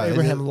 But,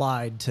 Abraham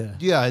lied to.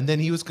 Yeah, and then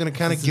he was going to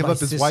kind of give up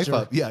his wife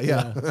up. Yeah.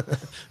 Yeah,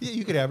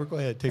 you could have her. Go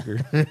ahead, take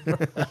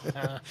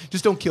her.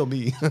 Just don't kill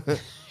me.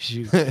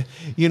 Shoot.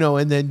 You know,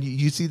 and then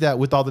you see that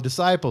with all the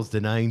disciples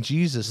denying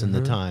Jesus in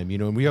the time. You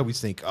know, and we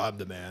always think, I'm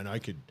the man. I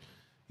could,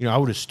 you know, I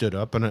would have stood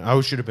up and I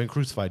should have been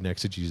crucified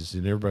next to Jesus.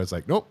 And everybody's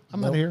like, nope,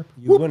 I'm out of here.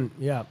 You wouldn't.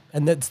 Yeah,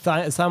 and that's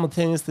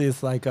simultaneously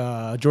it's like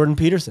Jordan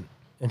Peterson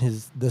and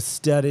the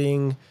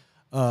studying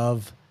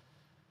of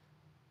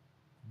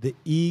the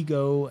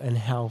ego and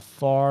how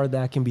far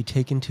that can be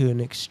taken to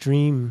an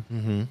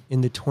extreme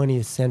in the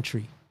 20th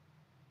century,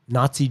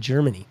 Nazi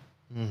Germany.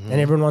 And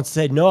everyone wants to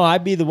say, no,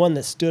 I'd be the one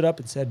that stood up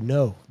and said,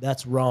 no,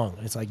 that's wrong.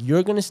 And it's like,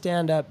 you're going to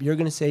stand up. You're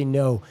going to say,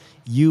 no,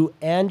 you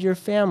and your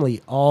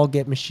family all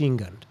get machine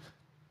gunned.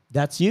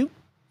 That's you.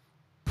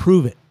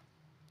 Prove it.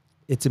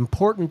 It's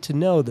important to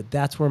know that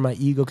that's where my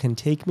ego can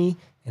take me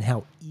and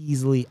how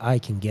easily I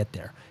can get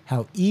there,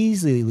 how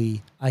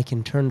easily I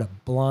can turn a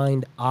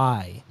blind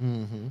eye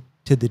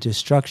to the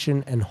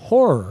destruction and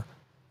horror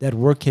that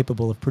we're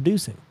capable of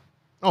producing.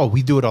 Oh,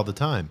 we do it all the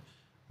time.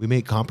 We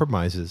make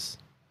compromises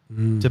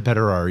to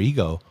better our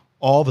ego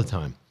all the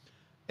time.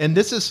 And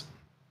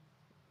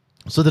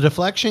so the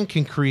deflection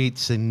can create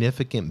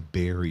significant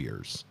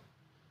barriers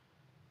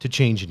to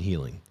change and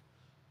healing.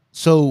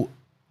 So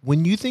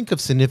when you think of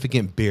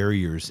significant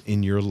barriers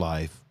in your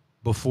life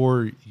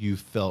before you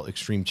felt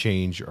extreme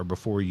change or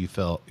before you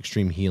felt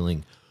extreme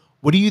healing,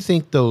 what do you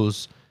think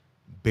those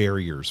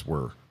barriers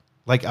were?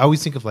 Like, I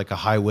always think of like a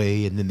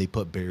highway and then they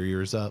put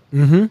barriers up.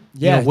 Yeah.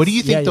 You know, what do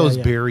you think those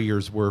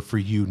barriers were for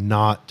you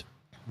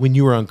when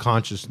you were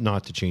unconscious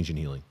not to change and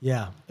healing?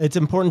 Yeah. It's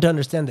important to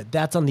understand that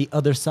that's on the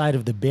other side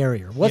of the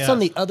barrier. What's on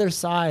the other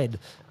side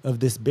of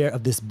this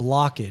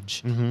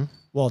blockage?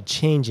 Well,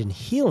 change and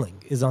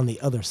healing is on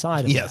the other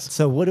side of that.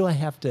 So what do I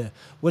have to,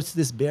 what's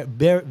this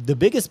the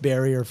biggest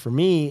barrier for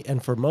me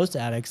and for most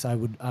addicts, I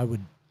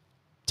would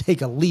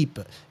take a leap,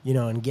 you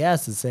know, and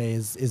guess and say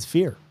is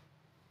fear.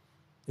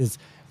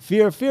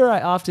 Fear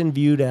I often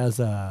viewed as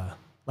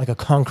like a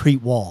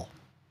concrete wall,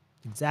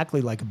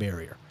 exactly like a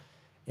barrier.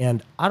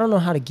 And I don't know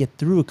how to get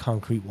through a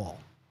concrete wall.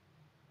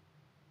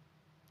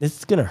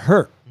 It's going to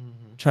hurt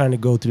trying to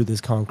go through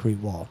this concrete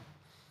wall.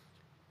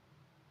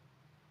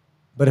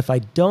 But if I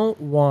don't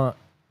want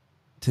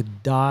to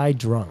die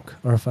drunk,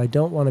 or if I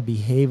don't want to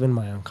behave in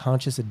my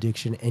unconscious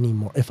addiction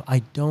anymore, if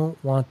I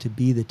don't want to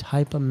be the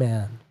type of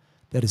man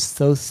that is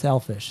so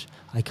selfish,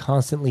 I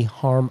constantly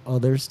harm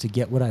others to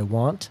get what I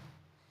want,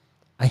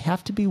 I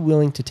have to be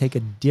willing to take a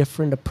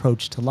different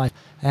approach to life.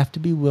 I have to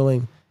be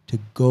willing to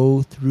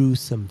go through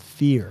some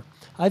fear.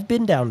 I've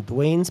been down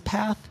Dwayne's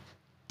path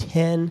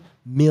 10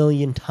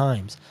 million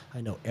times.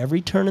 I know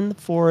every turn in the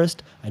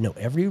forest. I know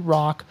every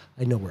rock.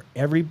 I know where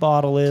every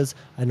bottle is.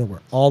 I know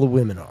where all the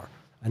women are.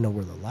 I know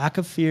where the lack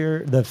of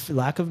fear,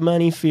 lack of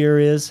money fear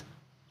is.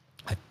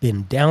 I've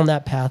been down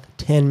that path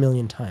 10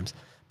 million times.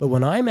 But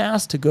when I'm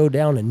asked to go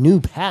down a new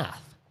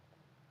path,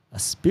 a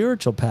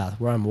spiritual path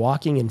where I'm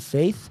walking in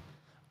faith,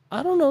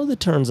 I don't know the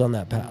turns on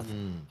that path.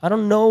 I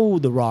don't know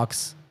the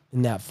rocks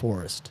in that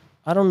forest.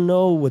 I don't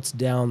know what's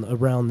down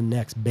around the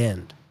next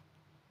bend.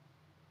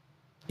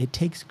 It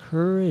takes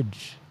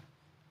courage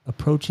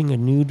approaching a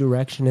new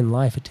direction in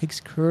life. It takes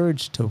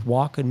courage to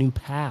walk a new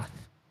path.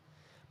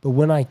 But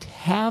when I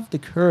have the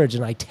courage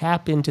and I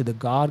tap into the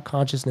God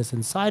consciousness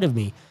inside of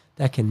me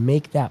that can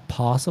make that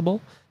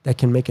possible, that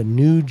can make a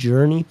new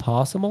journey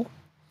possible,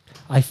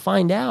 I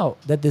find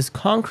out that this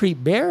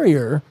concrete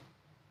barrier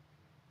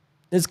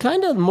is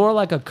kind of more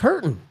like a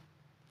curtain.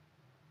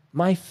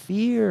 My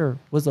fear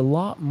was a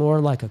lot more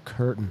like a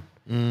curtain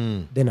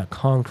than a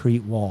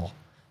concrete wall.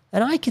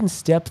 And I can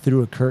step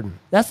through a curtain.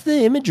 That's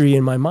the imagery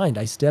in my mind.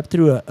 I step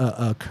through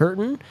a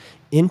curtain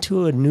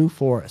into a new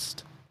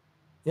forest,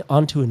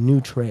 onto a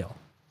new trail,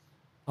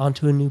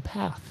 onto a new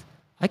path.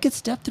 I could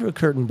step through a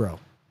curtain, bro.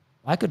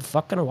 I could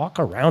fucking walk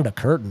around a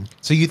curtain.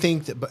 So you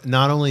think that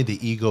not only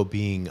the ego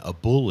being a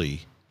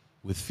bully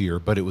with fear,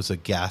 but it was a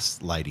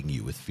gaslighting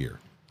you with fear.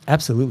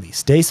 Absolutely.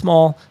 Stay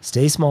small.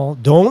 Stay small.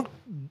 Don't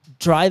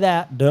try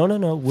that.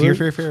 No.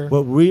 Fear.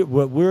 What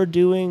we're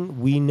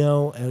doing, we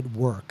know it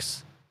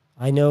works.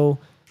 I know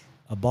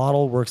a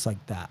bottle works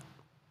like that.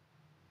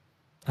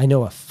 I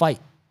know a fight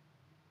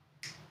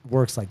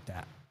works like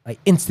that. I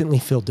instantly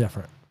feel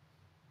different.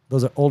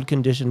 Those are old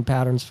conditioned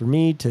patterns for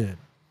me to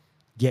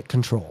get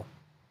control,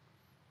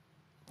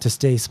 to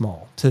stay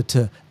small,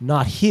 to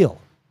not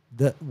heal.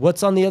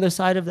 What's on the other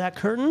side of that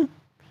curtain?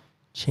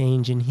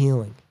 Change and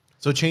healing.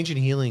 So change and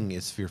healing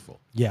is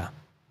fearful. Yeah.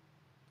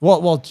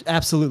 Well,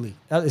 absolutely.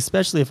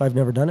 Especially if I've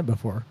never done it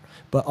before.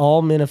 But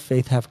all men of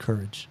faith have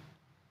courage.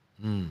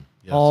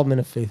 Yes. All men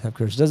of faith have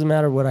courage. It doesn't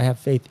matter what I have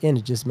faith in.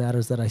 It just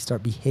matters that I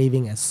start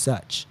behaving as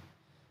such.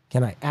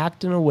 Can I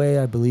act in a way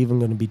I believe I'm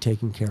going to be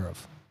taken care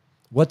of?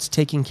 What's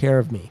taking care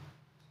of me?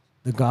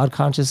 The God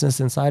consciousness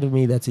inside of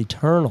me that's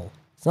eternal.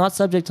 It's not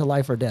subject to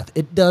life or death.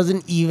 It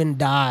doesn't even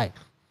die.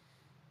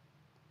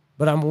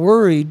 But I'm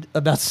worried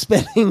about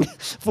spending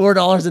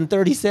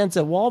 $4.30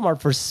 at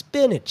Walmart for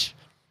spinach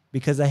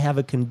because I have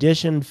a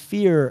conditioned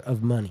fear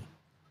of money.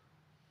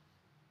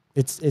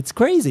 It's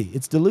crazy.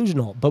 It's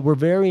delusional. But we're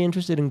very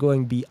interested in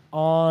going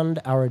beyond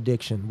our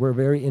addiction. We're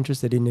very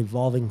interested in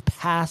evolving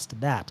past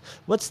that.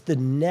 What's the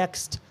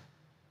next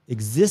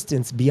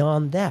existence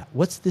beyond that?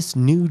 What's this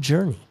new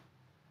journey?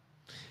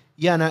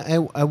 Yeah,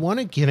 and I want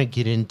to kind of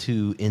get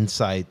into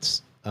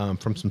insights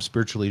from some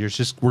spiritual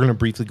leaders. We're going to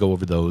briefly go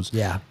over those.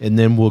 Yeah. And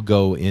then we'll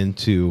go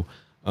into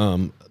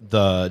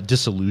the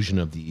disillusion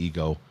of the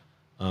ego,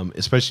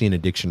 especially in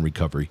addiction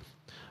recovery.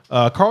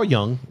 Carl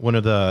Jung,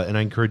 and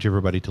I encourage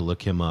everybody to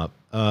look him up.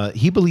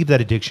 He believed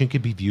that addiction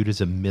could be viewed as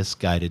a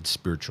misguided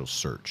spiritual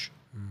search.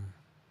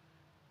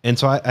 And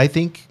so I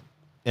think,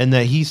 and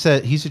that he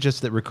suggests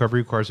that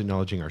recovery requires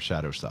acknowledging our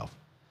shadow self,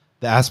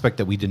 the aspect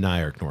that we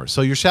deny or ignore.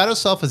 So your shadow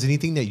self is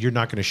anything that you're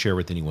not going to share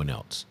with anyone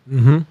else.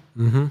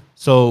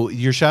 So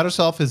your shadow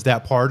self is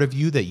that part of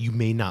you that you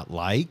may not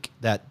like,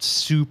 that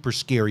super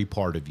scary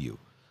part of you.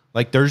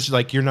 Like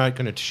you're not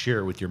going to share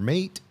it with your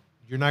mate.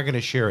 You're not going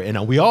to share it.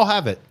 And we all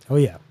have it. Oh,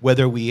 yeah.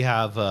 Whether we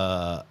have,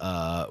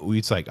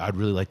 it's like, I'd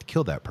really like to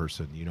kill that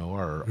person,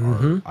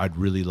 or I'd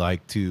really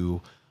like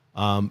to,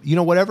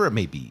 whatever it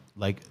may be.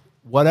 Like,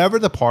 whatever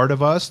the part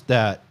of us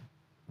that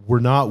we're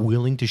not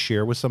willing to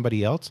share with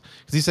somebody else.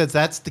 Because he says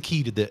that's the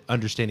key to the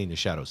understanding the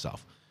shadow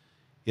self.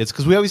 It's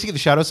because we always think of the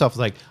shadow self as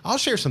like, I'll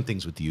share some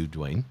things with you,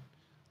 Dwayne.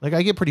 Like,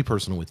 I get pretty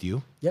personal with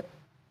you. Yep.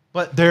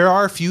 But there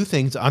are a few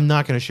things I'm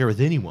not going to share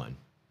with anyone.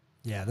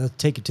 Yeah, they'll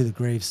take it to the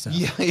grave stuff.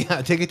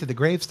 Yeah, take it to the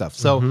grave stuff.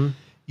 So,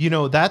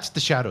 that's the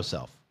shadow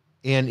self.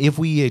 And if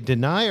we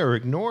deny or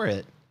ignore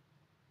it,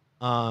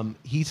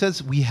 he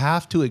says we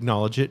have to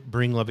acknowledge it,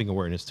 bring loving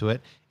awareness to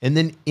it, and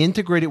then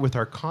integrate it with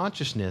our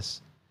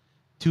consciousness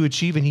to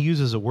achieve, and he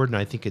uses a word, and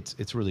I think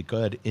it's really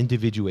good,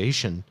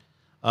 individuation.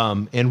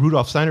 And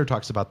Rudolf Steiner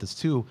talks about this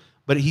too,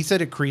 but he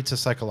said it creates a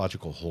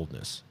psychological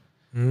wholeness.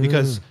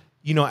 Because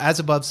as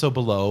above, so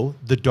below,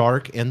 the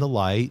dark and the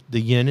light, the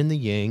yin and the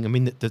yang. I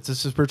mean, that's a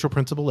spiritual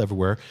principle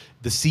everywhere.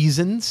 The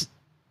seasons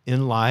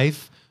in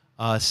life,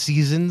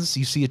 seasons,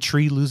 you see a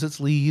tree lose its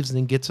leaves and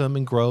then gets them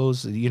and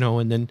grows,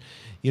 and then,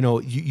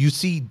 you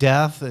see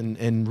death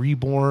and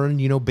reborn,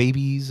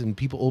 babies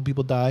and old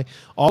people die.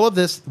 All of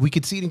this, we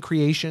could see it in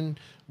creation.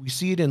 We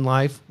see it in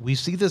life. We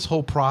see this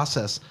whole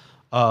process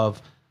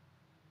of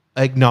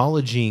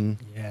acknowledging.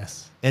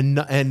 Yes. And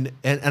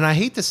I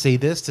hate to say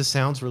this. This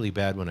sounds really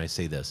bad when I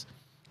say this,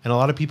 and a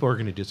lot of people are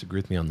going to disagree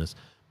with me on this.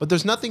 But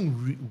there's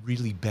nothing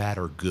really bad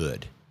or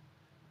good,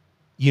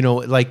 and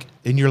you're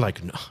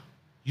like, no,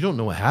 You don't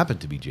know what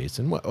happened to me,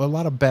 Jason. A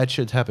lot of bad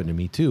shit's happened to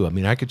me too. I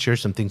mean, I could share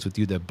some things with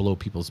you that blow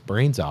people's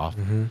brains off,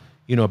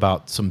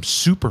 about some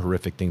super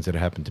horrific things that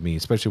happened to me,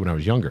 especially when I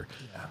was younger.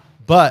 Yeah.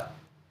 But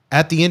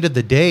at the end of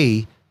the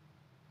day,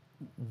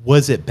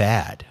 was it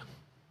bad?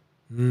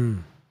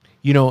 Am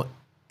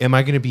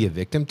I going to be a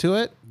victim to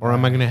it? Or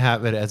am I going to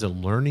have it as a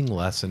learning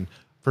lesson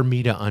for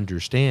me to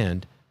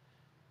understand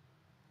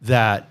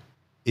that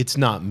it's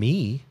not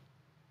me?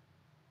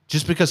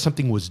 Just because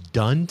something was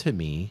done to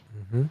me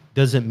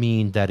doesn't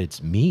mean that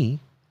it's me.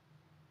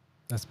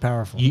 That's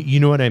powerful. You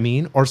know what I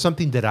mean? Or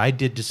something that I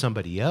did to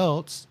somebody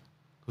else.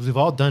 Because we've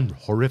all done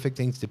horrific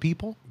things to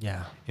people.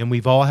 Yeah. And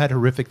we've all had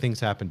horrific things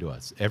happen to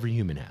us. Every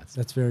human has.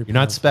 That's very You're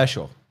not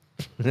special.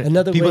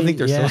 Another People way, think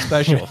they're so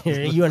special.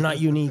 You are not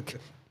unique.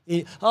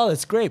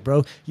 That's great,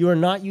 bro. You are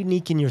not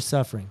unique in your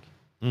suffering.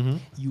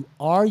 You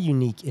are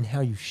unique in how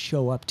you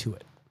show up to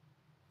it.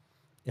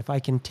 If I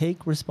can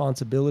take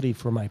responsibility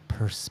for my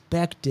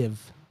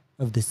perspective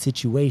of the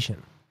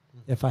situation,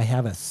 if I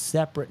have a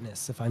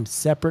separateness, if I'm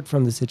separate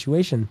from the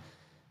situation,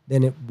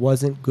 then it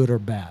wasn't good or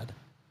bad.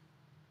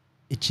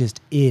 It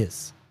just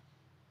is.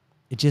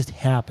 It just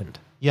happened.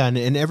 Yeah,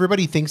 and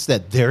everybody thinks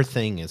that their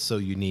thing is so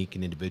unique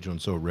and individual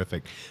and so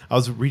horrific. I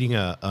was reading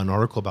an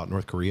article about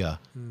North Korea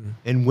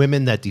and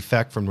women that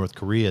defect from North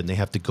Korea, and they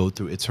have to go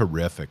through, it's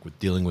horrific with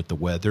dealing with the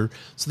weather.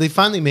 So they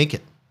finally make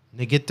it.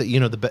 They get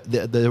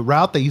the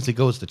route they usually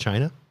go is to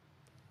China.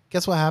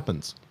 Guess what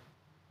happens?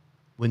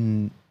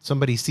 When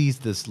somebody sees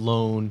this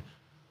lone,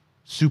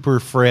 super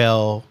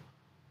frail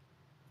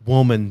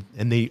woman,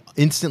 and they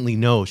instantly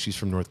know she's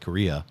from North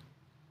Korea,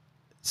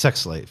 sex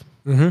slave.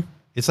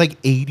 It's like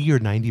 80 or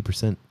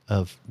 90%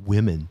 of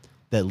women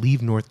that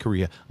leave North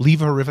Korea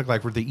leave a horrific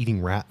life where they're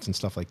eating rats and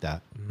stuff like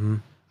that.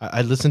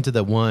 I listened to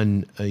that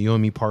one,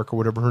 Yomi Park or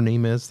whatever her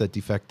name is, that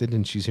defected,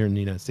 and she's here in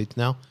the United States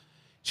now.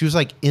 She was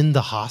like in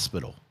the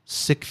hospital,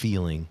 sick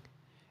feeling,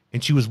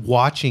 and she was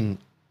watching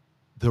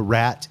the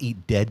rats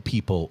eat dead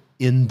people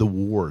in the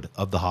ward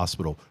of the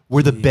hospital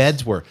where the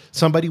beds were.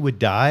 Somebody would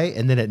die,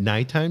 and then at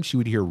nighttime, she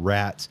would hear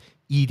rats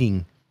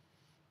eating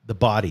the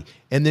body.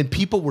 And then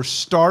people were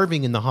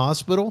starving in the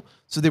hospital,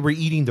 so they were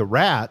eating the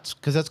rats,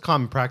 because that's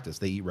common practice.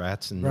 They eat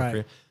rats in North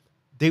Korea.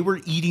 They were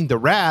eating the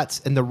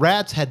rats, and the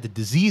rats had the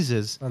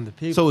diseases, on the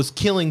people. so it was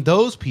killing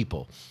those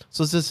people.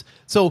 So it's this,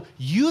 so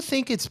you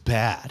think it's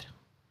bad.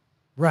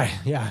 Right,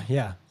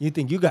 yeah. You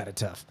think you got it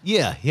tough.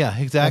 Yeah,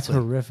 exactly. That's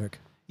horrific.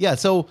 Yeah,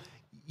 so,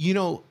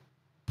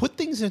 put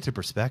things into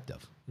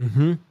perspective.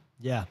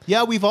 Yeah.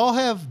 Yeah, we've all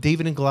have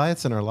David and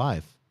Goliaths in our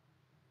life.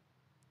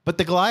 But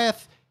the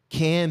Goliath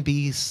can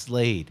be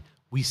slayed.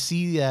 We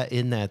see that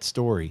in that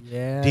story.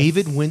 Yes.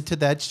 David went to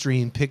that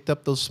stream, picked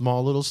up those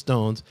small little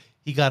stones.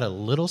 He got a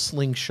little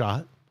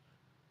slingshot,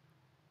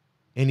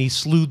 and he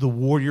slew the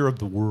warrior of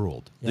the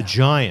world, the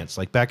giants.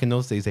 Like back in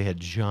those days, they had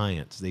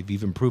giants. They've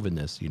even proven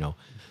this,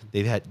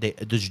 They've had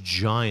this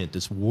giant,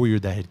 this warrior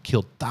that had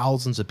killed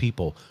thousands of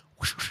people.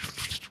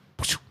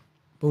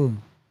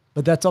 Boom.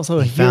 But that's also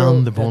a hero.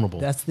 Found the vulnerable.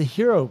 That's the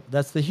hero.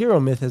 That's the hero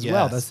myth as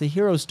well. Yes. That's the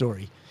hero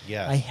story.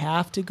 Yes. I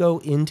have to go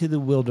into the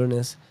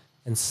wilderness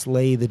and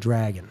slay the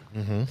dragon.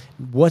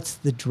 What's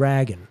the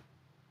dragon?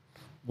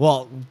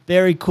 Well,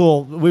 very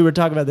cool. We were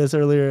talking about this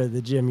earlier at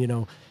the gym,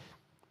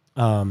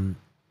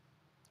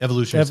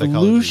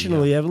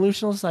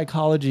 Evolutional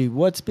psychology.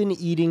 What's been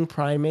eating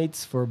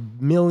primates for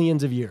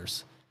millions of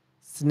years?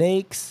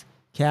 Snakes,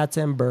 cats,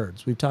 and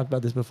birds. We've talked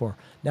about this before.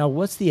 Now,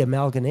 what's the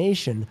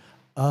amalgamation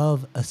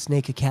of a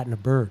snake, a cat, and a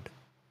bird?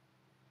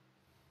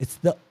 It's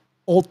the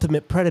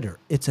ultimate predator.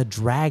 It's a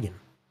dragon.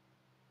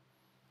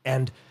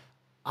 And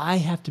I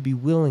have to be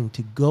willing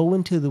to go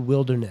into the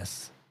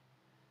wilderness,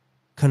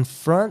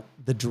 confront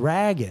the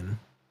dragon,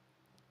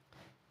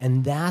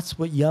 and that's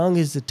what Jung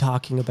is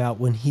talking about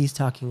when he's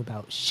talking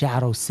about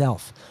shadow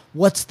self.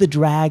 What's the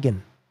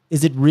dragon?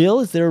 Is it real?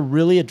 Is there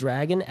really a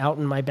dragon out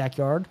in my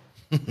backyard?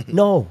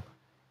 No,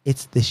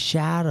 it's the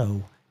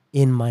shadow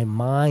in my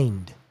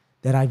mind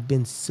that I've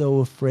been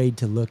so afraid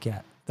to look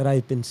at, that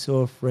I've been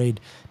so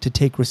afraid to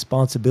take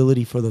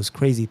responsibility for those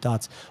crazy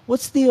thoughts.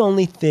 What's the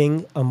only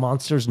thing a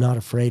monster's not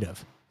afraid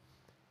of?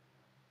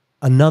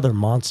 Another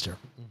monster.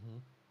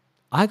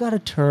 I got to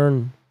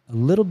turn a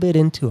little bit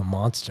into a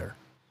monster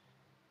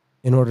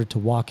in order to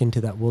walk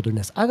into that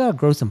wilderness. I got to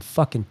grow some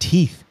fucking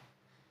teeth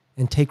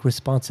and take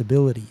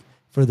responsibility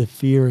for the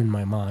fear in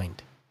my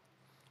mind.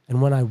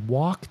 And when I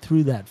walk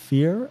through that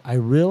fear, I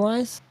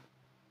realize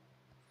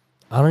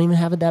I don't even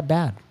have it that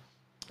bad.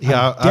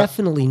 Yeah, I'm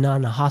definitely not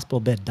in a hospital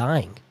bed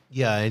dying.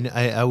 Yeah, and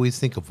I always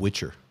think of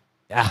Witcher.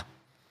 Yeah.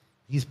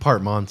 He's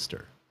part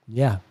monster.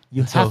 Yeah.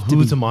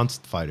 Who's a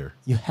monster fighter?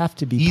 You have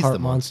to be He's part the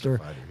monster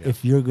monster fighter, yeah.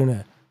 if you're going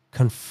to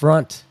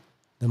confront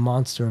the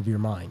monster of your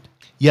mind.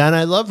 Yeah, and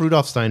I love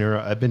Rudolf Steiner.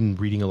 I've been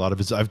reading a lot of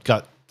his. I've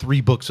got 3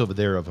 books over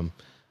there of him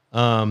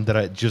that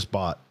I just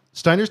bought.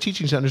 Steiner's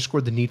teachings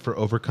underscore the need for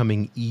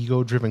overcoming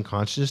ego-driven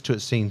consciousness to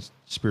attain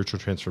spiritual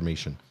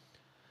transformation.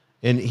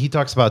 And he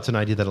talks about it's an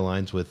idea that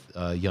aligns with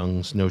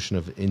Jung's notion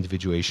of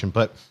individuation.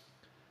 But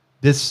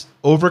this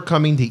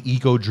overcoming the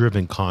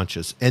ego-driven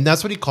conscious. And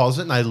that's what he calls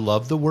it. And I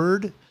love the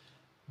word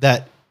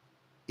that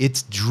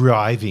it's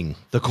driving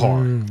the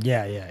car.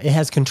 Yeah. It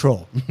has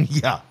control.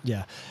 Yeah.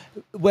 Yeah.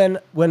 When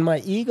my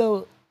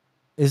ego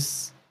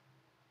is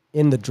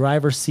in the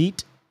driver's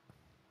seat,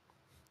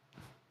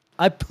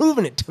 I've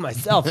proven it to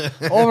myself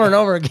over and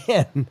over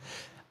again.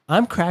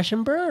 I'm crash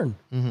and burn.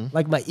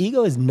 Like my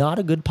ego is not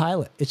a good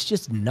pilot. It's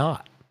just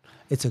not.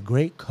 It's a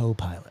great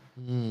co-pilot,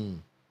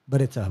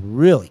 but it's a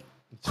really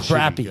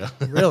crappy,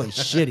 really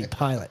shitty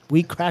pilot.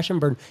 We crash and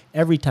burn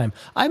every time.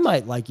 I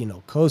might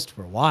coast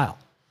for a while,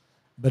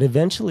 but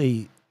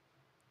eventually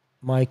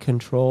my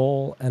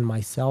control and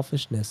my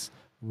selfishness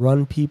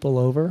run people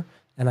over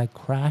and I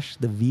crash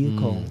the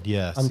vehicle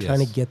I'm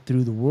trying to get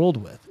through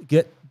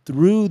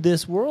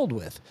this world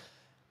with.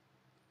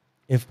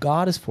 If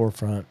God is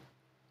forefront,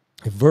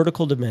 if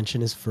vertical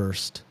dimension is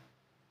first,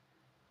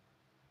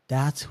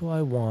 that's who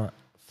I want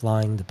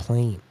flying the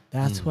plane.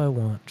 That's who I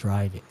want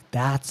driving.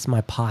 That's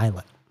my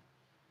pilot.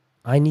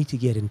 I need to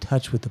get in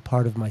touch with the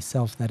part of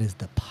myself that is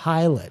the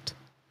pilot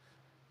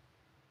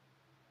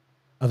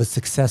of a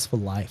successful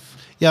life.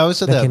 Yeah, I always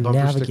said that bumper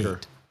navigate. sticker.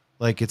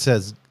 Like it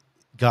says,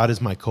 God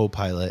is my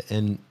co-pilot.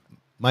 And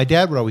my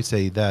dad would always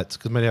say that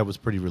because my dad was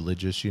pretty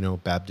religious,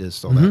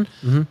 Baptist, all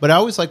that. But I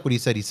always like what he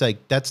said. He's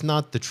like, that's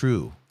not the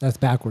true. That's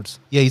backwards.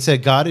 Yeah, he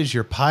said, God is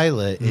your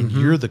pilot and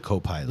you're the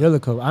co-pilot. You're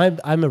the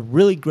I'm a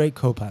really great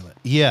co-pilot.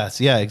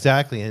 Yes, yeah,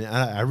 exactly. And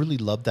I really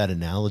love that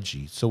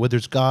analogy. So whether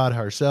it's God,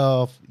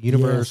 ourself,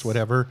 universe,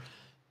 whatever,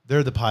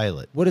 they're the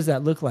pilot. What does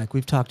that look like?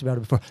 We've talked about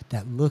it before.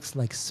 That looks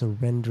like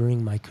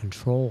surrendering my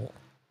control.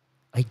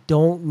 I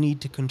don't need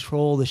to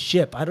control the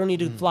ship. I don't need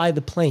to fly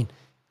the plane.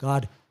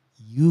 God,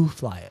 you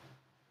fly it.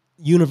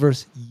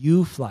 Universe,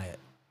 you fly it.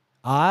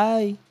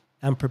 I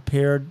am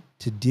prepared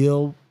to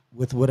deal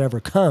with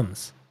whatever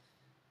comes.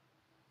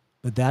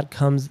 But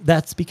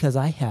that's because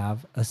I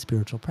have a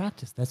spiritual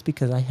practice. That's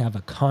because I have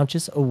a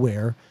conscious,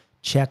 aware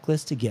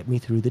checklist to get me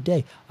through the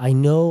day. I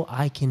know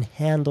I can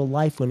handle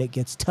life when it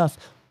gets tough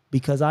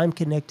because I'm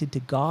connected to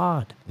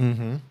God.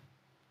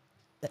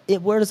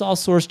 Where does all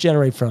source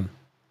generate from?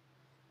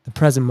 The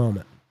present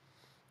moment.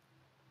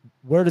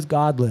 Where does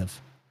God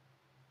live?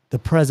 The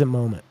present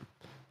moment.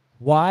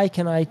 Why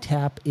can I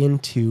tap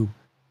into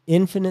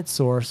infinite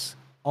source,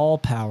 all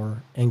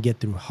power, and get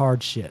through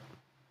hard shit?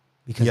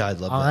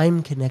 Because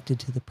I'm connected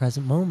to the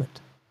present moment.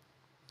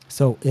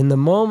 So in the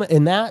moment,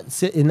 in that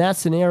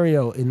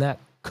scenario, in that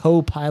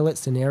co-pilot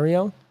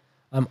scenario,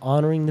 I'm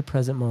honoring the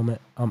present moment.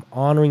 I'm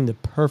honoring the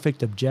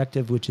perfect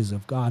objective, which is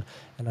of God,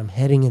 and I'm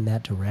heading in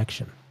that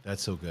direction.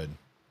 That's so good.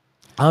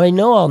 I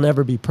know I'll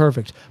never be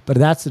perfect, but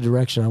that's the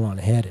direction I want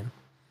to head in.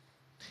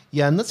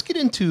 Yeah, and let's get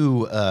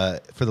into,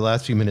 for the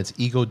last few minutes,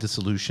 ego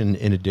dissolution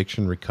and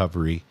addiction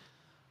recovery.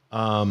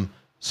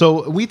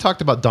 So we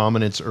talked about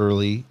dominance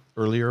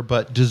earlier,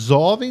 but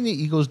dissolving the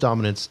ego's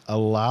dominance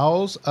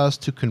allows us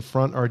to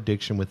confront our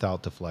addiction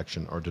without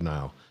deflection or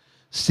denial,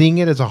 seeing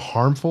it as a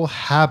harmful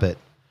habit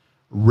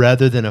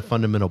rather than a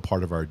fundamental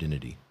part of our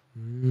identity.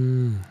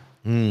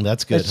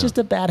 That's good. It's just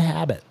a bad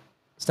habit.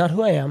 It's not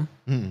who I am.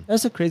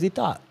 That's a crazy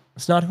thought.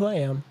 It's not who I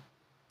am.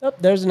 Oh,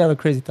 there's another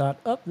crazy thought.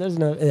 Oh, there's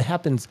another. It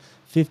happens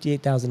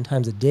 58,000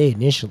 times a day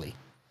initially.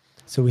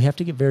 So we have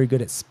to get very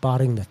good at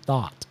spotting the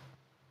thought.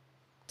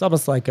 It's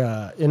almost like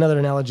another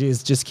analogy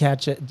is just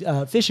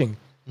fishing.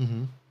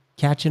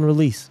 Catch and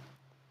release.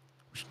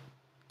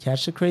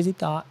 Catch the crazy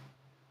thought,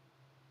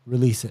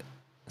 release it.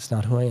 It's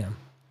not who I am.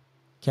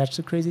 Catch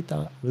the crazy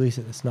thought, release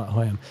it. It's not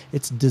who I am.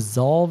 It's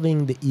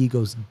dissolving the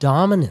ego's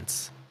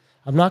dominance.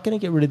 I'm not going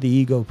to get rid of the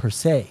ego per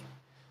se,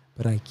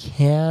 but I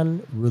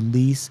can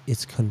release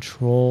its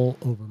control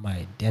over my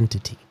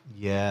identity.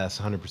 Yes,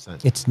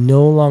 100%. It's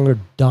no longer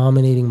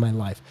dominating my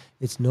life.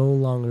 It's no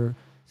longer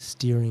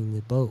steering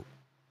the boat.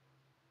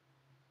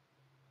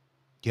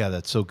 Yeah,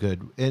 that's so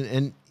good.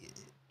 And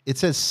it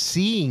says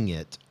seeing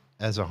it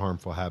as a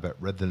harmful habit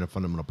rather than a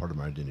fundamental part of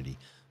my identity.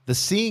 The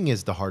seeing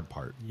is the hard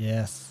part.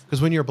 Yes.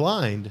 Because when you're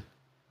blind,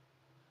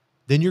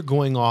 then you're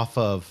going off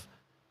of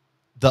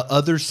the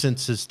other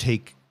senses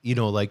take,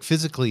 like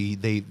physically,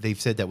 they've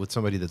said that with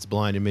somebody that's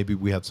blind, and maybe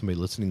we have somebody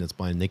listening that's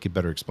blind, and they could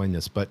better explain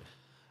this, but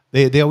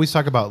they always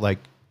talk about like,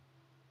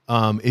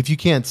 if you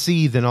can't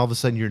see, then all of a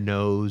sudden your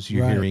nose,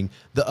 your hearing,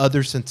 the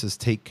other senses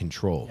take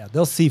control. Yeah,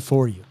 they'll see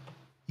for you.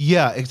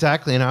 Yeah,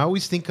 exactly. And I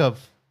always think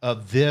of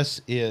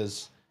this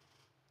is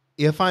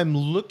if I'm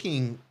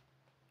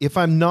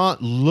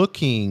not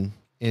looking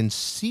and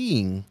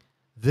seeing,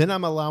 then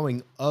I'm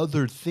allowing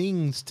other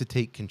things to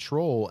take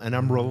control, and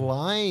I'm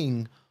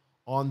relying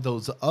on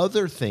those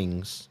other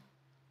things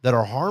that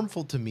are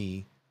harmful to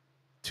me,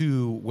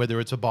 to whether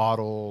it's a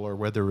bottle or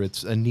whether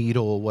it's a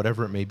needle,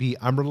 whatever it may be.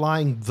 I'm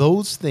relying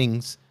those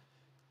things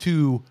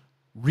to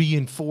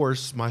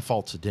reinforce my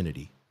false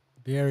identity.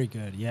 Very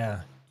good.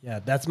 Yeah. Yeah.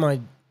 That's my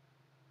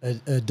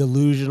a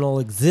delusional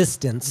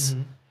existence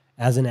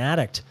as an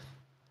addict.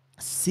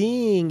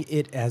 Seeing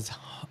it as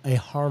a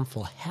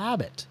harmful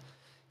habit.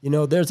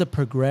 There's a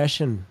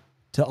progression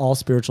to all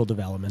spiritual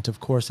development, of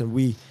course, and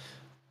we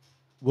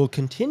will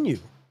continue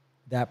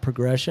that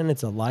progression.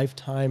 It's a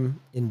lifetime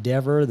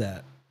endeavor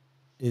that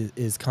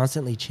is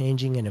constantly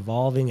changing and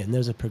evolving, and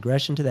there's a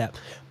progression to that.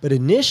 But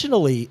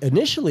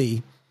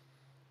initially,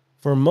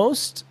 for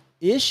most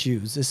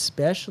issues,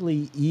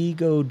 especially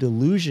ego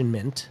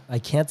delusionment, I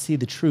can't see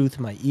the truth,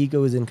 my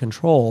ego is in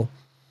control,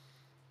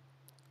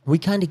 we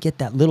kind of get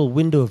that little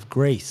window of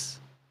grace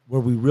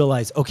where we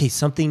realize, okay,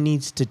 something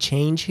needs to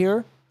change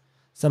here.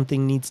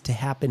 Something needs to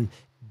happen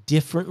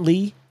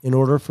differently in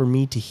order for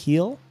me to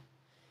heal.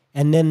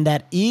 And then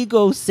that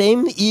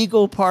same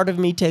ego part of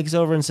me takes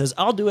over and says,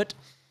 I'll do it.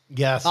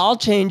 Yes. I'll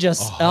change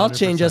us. 100%. I'll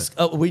change us.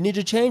 Oh, we need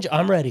to change.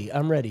 I'm ready.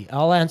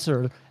 I'll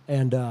answer.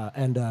 And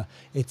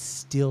it's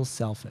still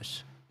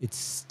selfish. It's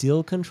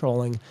still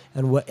controlling.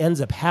 And what ends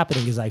up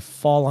happening is I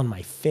fall on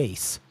my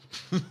face.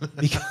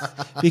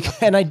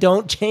 And I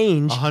don't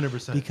change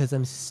 100%. because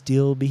I'm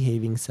still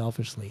behaving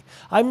selfishly.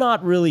 I'm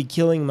not really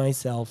killing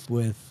myself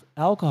with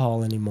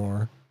alcohol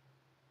anymore,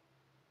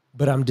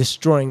 but I'm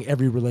destroying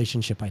every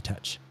relationship I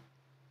touch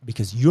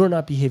because you're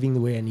not behaving the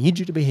way I need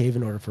you to behave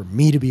in order for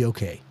me to be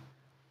okay.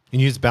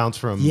 And you just bounce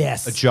from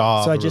a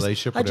job, a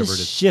relationship, whatever it is. I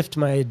just shift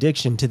my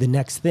addiction to the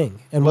next thing.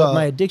 And what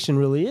my addiction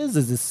really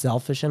is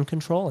selfish and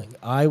controlling.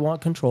 I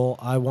want control.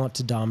 I want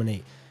to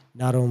dominate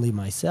not only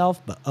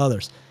myself, but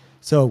others.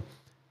 So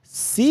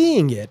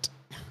seeing it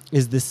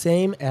is the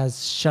same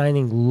as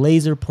shining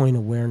laser point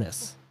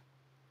awareness.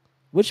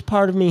 Which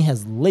part of me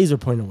has laser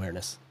point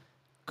awareness?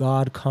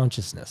 God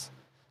consciousness.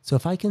 So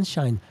if I can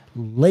shine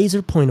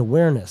laser point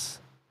awareness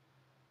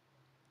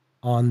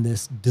on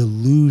this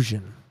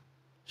delusion,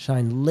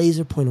 shine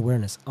laser point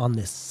awareness on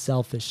this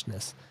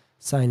selfishness,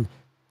 shine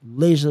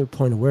laser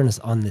point awareness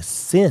on this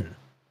sin,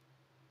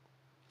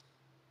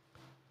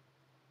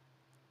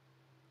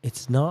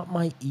 it's not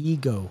my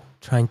ego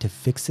trying to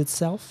fix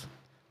itself.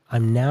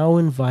 I'm now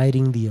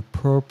inviting the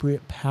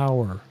appropriate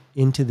power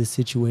into the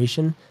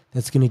situation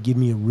that's going to give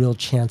me a real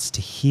chance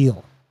to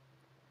heal.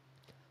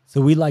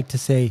 So we like to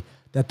say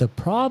that the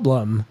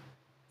problem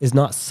is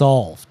not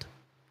solved.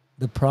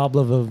 The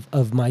problem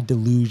of my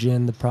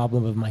delusion, the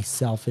problem of my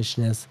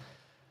selfishness,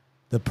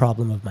 the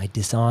problem of my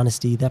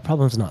dishonesty, that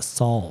problem is not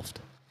solved.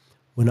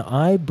 When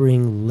I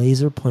bring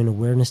laser point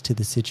awareness to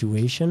the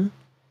situation,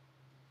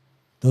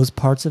 those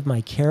parts of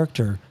my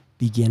character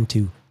begin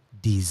to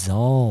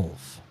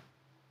dissolve.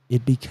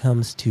 It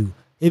begins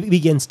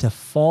to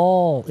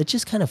fall. It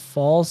just kind of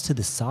falls to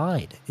the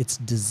side. It's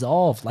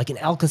dissolved like an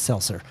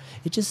Alka-Seltzer.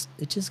 It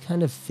just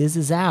kind of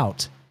fizzes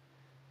out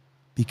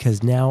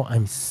because now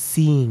I'm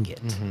seeing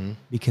it. Mm-hmm.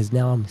 Because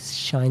now I'm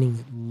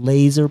shining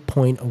laser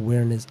point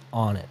awareness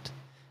on it.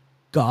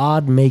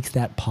 God makes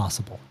that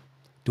possible.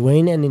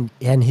 Dwayne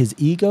and his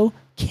ego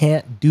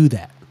can't do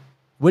that.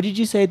 What did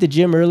you say at the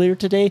gym earlier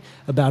today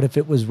about if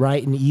it was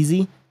right and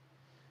easy?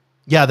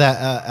 Yeah,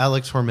 that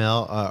Alex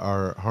Hormel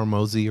or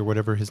Hormozy or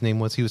whatever his name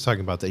was, he was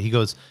talking about that. He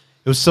goes,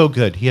 it was so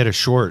good. He had a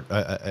short.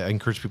 I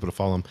encourage people to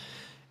follow him,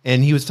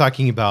 and he was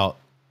talking about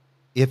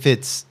if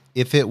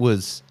it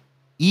was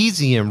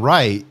easy and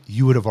right,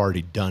 you would have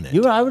already done it.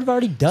 I would have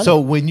already done it. So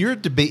when you're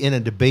in a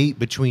debate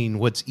between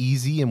what's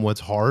easy and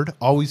what's hard,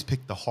 always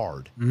pick the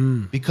hard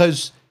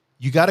because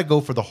you got to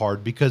go for the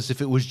hard. Because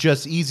if it was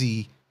just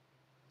easy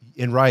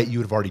and right, you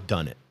would have already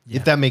done it. Yeah.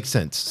 If that makes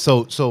sense.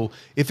 So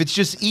if it's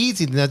just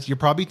easy, then you're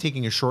probably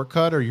taking a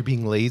shortcut, or you're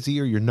being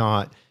lazy, or you're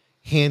not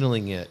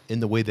handling it in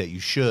the way that you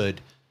should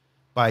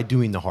by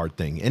doing the hard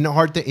thing. And the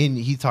hard thing, and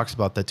he talks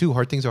about that too.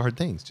 Hard things are hard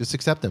things. Just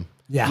accept them.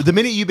 Yeah. The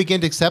minute you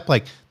begin to accept,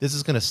 like, this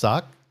is going to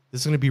suck,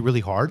 this is going to be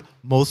really hard.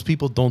 Most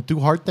people don't do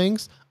hard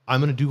things.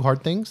 I'm going to do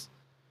hard things.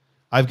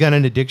 I've got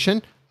an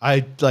addiction.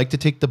 I like to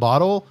take the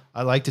bottle.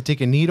 I like to take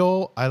a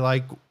needle. I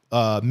like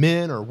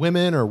men or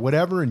women or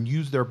whatever and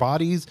use their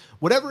bodies,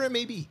 whatever it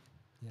may be.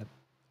 Yep.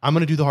 I'm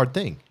going to do the hard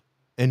thing,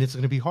 and it's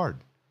going to be hard.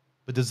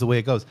 But this is the way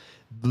it goes.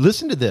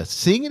 Listen to this.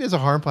 Seeing it as a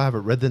harmful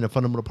habit rather than a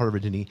fundamental part of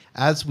identity.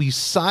 As we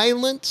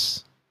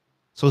silence,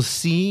 so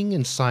seeing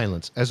and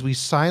silence, as we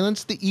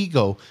silence the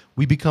ego,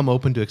 we become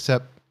open to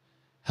accept,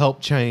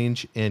 help,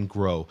 change, and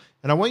grow.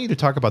 And I want you to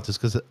talk about this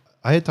because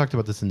I had talked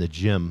about this in the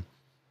gym.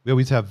 We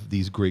always have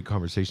these great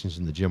conversations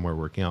in the gym while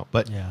we're working out.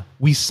 But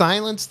we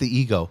silence the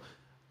ego.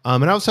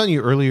 And I was telling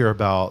you earlier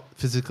about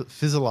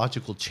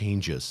physiological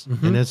changes.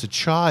 Mm-hmm. And as a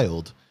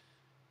child,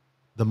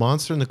 the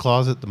monster in the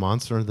closet, the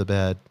monster in the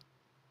bed.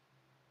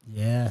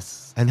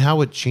 Yes. And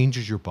how it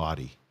changes your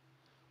body.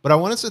 But I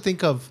want us to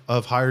think of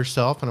higher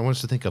self, and I want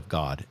us to think of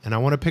God. And I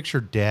want to picture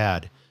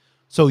Dad.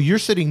 So you're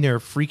sitting there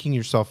freaking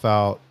yourself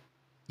out,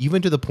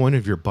 even to the point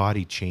of your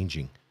body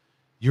changing.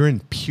 You're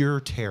in pure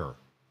terror.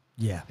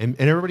 Yeah. And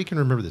everybody can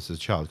remember this as a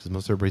child because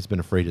most everybody's been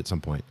afraid at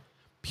some point.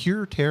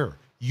 Pure terror.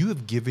 You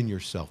have given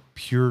yourself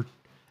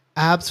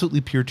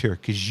absolutely pure terror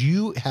because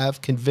you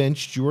have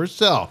convinced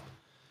yourself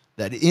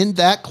that in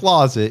that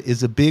closet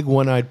is a big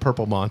one-eyed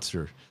purple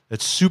monster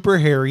that's super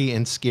hairy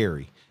and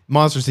scary.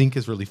 Monsters, Inc.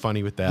 is really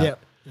funny with that.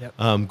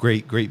 Yep.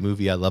 Great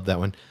movie. I love that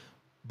one.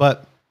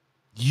 But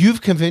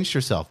you've convinced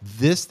yourself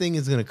this thing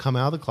is going to come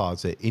out of the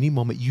closet any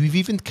moment. You've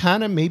even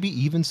maybe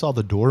even saw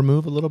the door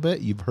move a little bit.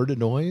 You've heard a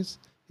noise.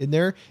 in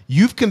there,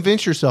 you've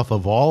convinced yourself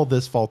of all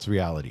this false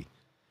reality.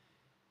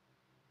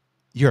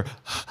 You're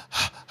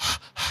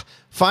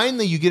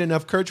finally you get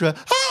enough courage to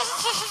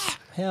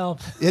Help.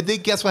 and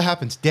then guess what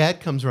happens?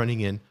 Dad comes running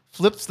in,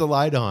 flips the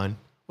light on.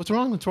 What's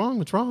wrong? What's wrong?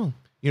 What's wrong?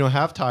 You know,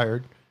 half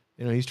tired.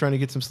 You know, he's trying to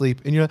get some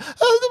sleep. And you're like,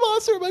 oh, the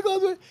monster in my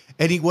closet.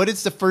 And what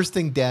is the first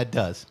thing Dad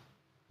does?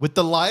 With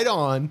the light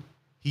on,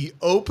 he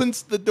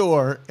opens the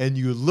door and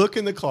you look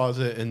in the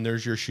closet and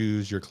there's your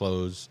shoes, your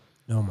clothes.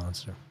 No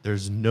monster.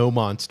 There's no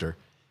monster.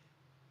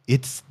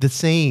 It's the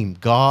same.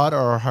 God or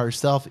our higher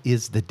self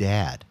is the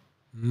dad.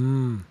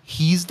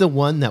 He's the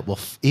one that will,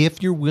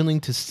 if you're willing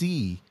to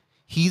see,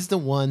 he's the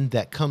one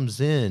that comes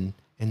in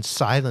and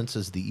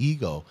silences the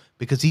ego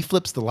because he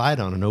flips the light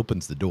on and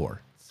opens the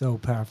door. So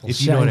powerful.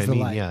 If you know what I Shines the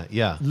mean. light. Yeah,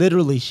 yeah.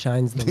 Literally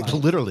shines the light.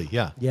 Literally,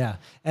 yeah. Yeah.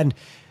 And,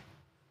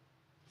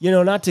 you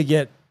know, not to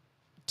get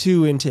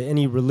too into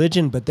any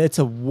religion, but that's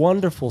a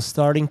wonderful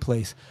starting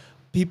place.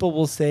 People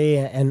will say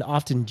and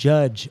often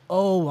judge,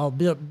 oh,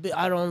 well,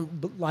 I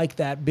don't like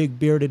that big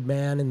bearded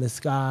man in the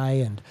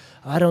sky, and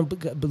I don't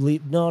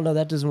believe, no,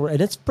 that doesn't work. And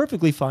it's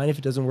perfectly fine if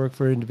it doesn't work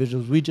for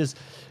individuals. We just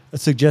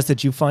suggest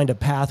that you find a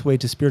pathway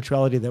to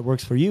spirituality that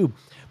works for you.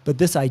 But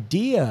this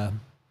idea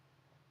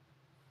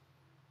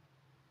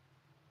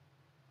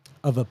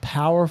of a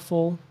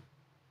powerful,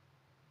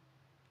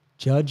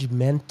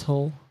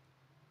 judgmental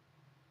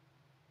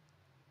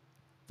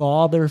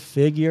father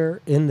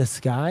figure in the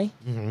sky,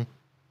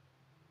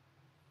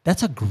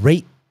 that's a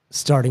great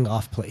starting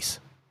off place.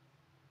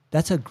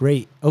 That's a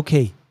great,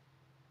 okay,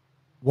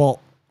 well,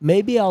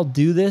 maybe I'll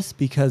do this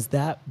because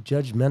that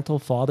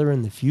judgmental father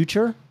in the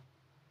future,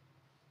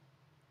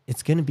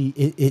 it's going to be,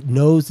 it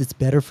knows it's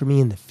better for me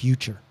in the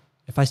future.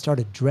 If I start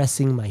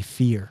addressing my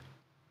fear,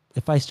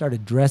 if I start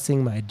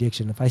addressing my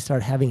addiction, if I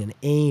start having an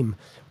aim,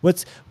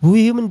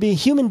 human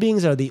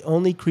beings are the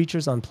only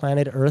creatures on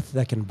planet Earth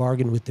that can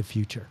bargain with the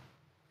future.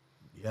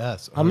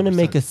 Yes. 100%. I'm going to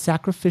make a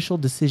sacrificial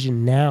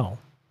decision now.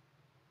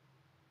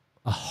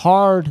 A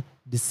hard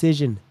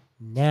decision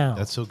now.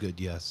 That's so good,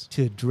 yes.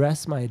 To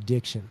address my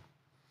addiction.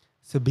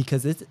 So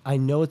because I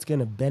know it's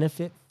going to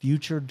benefit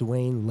future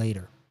Dwayne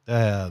later.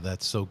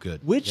 That's so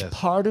good. Which yes.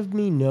 part of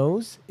me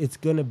knows it's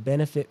going to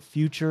benefit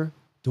future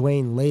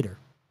Dwayne later?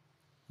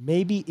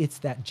 Maybe it's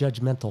that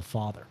judgmental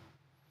father.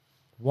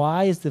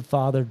 Why is the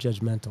father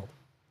judgmental?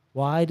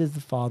 Why does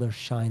the father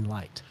shine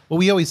light? Well,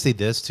 we always say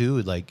this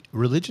too, like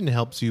religion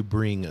helps you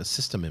bring a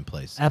system in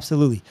place.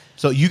 Absolutely.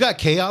 So you got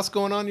chaos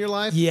going on in your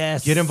life?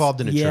 Yes. Get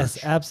involved in a church.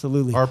 Yes,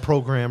 absolutely. Or a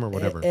program or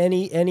whatever.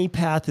 Any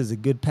path is a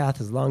good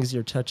path as long as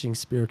you're touching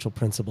spiritual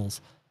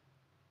principles.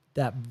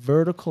 That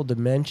vertical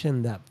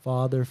dimension, that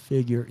father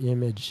figure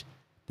image,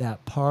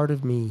 that part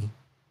of me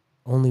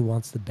only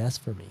wants the best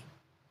for me.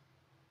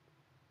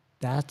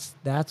 That's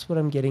what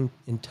I'm getting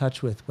in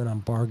touch with when I'm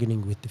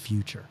bargaining with the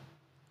future.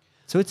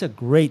 So it's a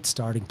great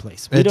starting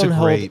place. We don't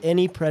hold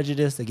any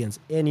prejudice against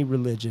any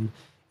religion,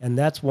 and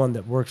that's one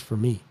that works for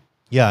me.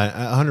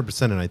 Yeah,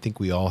 100%, and I think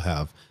we all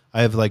have.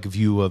 I have like a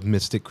view of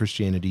mystic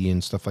Christianity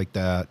and stuff like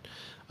that,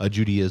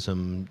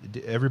 Judaism.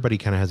 Everybody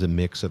kind of has a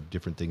mix of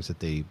different things that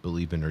they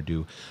believe in or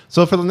do.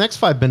 So for the next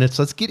 5 minutes,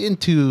 let's get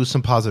into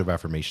some positive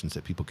affirmations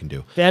that people can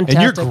do. Fantastic.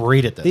 And you're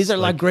great at this. These are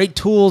like great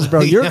tools,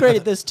 bro. You're great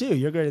at this too.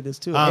 You're great at this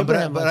too.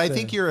 But I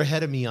think you're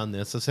ahead of me on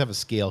this. Let's have a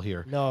scale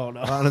here. No.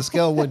 On a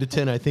scale of 1 to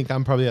 10, I think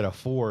I'm probably at a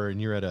 4 and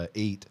you're at a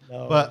 8.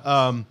 No. But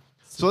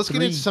so let's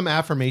get into some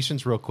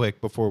affirmations real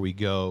quick before we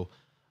go.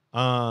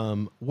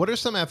 What are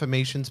some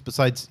affirmations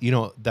besides,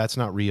 that's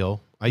not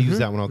real? I use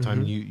that one all the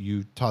time.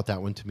 You taught that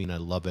one to me and I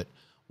love it.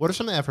 What are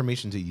some of the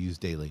affirmations that you use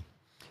daily?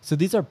 So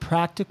these are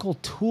practical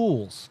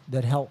tools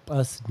that help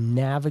us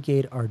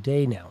navigate our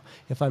day now.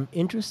 If I'm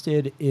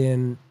interested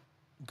in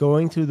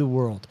going through the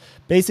world,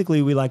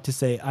 basically we like to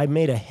say, I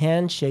made a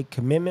handshake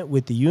commitment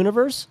with the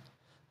universe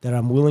that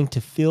I'm willing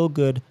to feel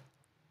good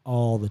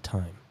all the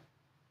time.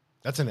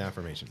 That's an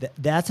affirmation.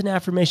 That's an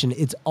affirmation.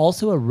 It's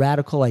also a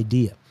radical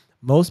idea.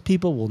 Most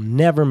people will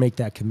never make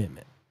that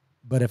commitment.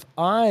 But if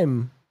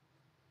I'm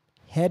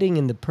heading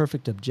in the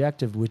perfect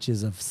objective, which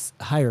is of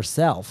higher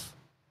self,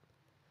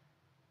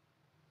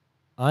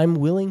 I'm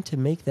willing to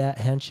make that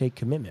handshake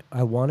commitment.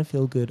 I want to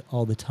feel good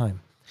all the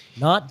time.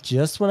 Not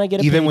just when I get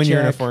a paycheck. Even when you're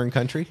in a foreign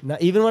country?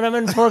 Not even when I'm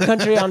in a foreign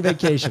country on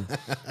vacation.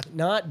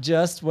 Not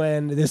just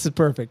when, this is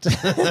perfect.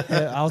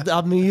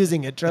 I'm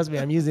using it. Trust me,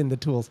 I'm using the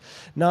tools.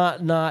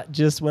 Not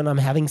just when I'm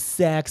having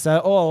sex.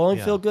 I'll only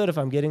feel good if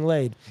I'm getting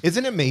laid.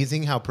 Isn't it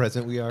amazing how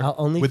present we are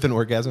with an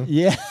orgasm?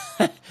 Yeah.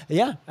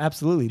 Yeah,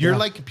 absolutely. You're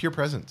like pure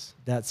presence.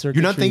 That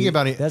circuitry. You're not thinking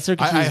about it. That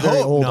circuitry is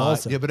very old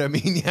also. Yeah, but I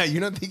mean,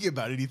 you're not thinking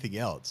about anything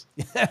else.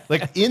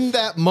 Like in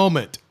that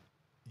moment,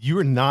 you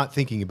are not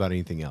thinking about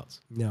anything else.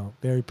 No,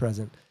 very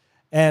present.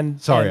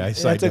 And sorry, I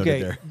side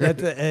noted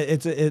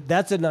there.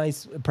 That's a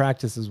nice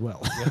practice as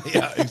well.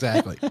 Yeah,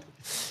 exactly.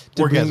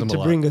 to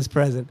bring us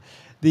present.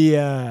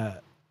 So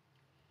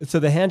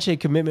the handshake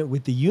commitment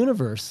with the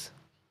universe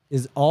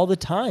is all the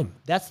time.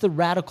 That's the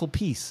radical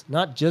piece.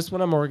 Not just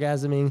when I'm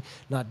orgasming,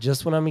 not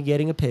just when I'm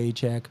getting a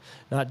paycheck,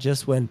 not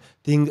just when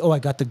I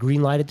got the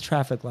green light at the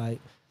traffic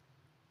light.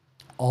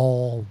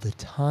 all the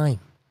time.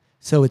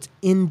 So it's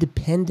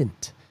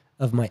independent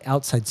of my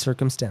outside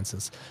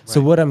circumstances. Right.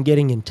 So what I'm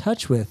getting in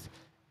touch with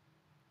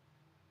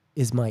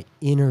is my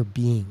inner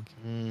being,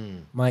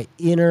 my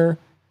inner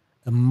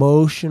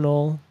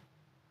emotional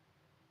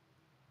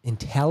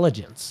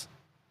intelligence.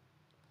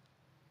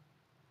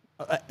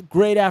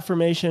 Great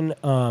affirmation.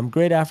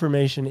 Great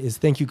affirmation is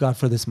thank you, God,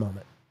 for this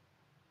moment.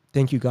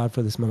 Thank you, God,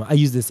 for this moment. I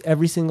use this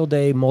every single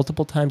day,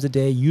 multiple times a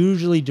day,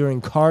 usually during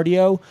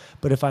cardio.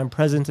 But if I'm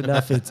present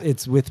enough,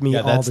 it's with me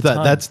all the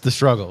time. That's the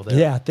struggle there.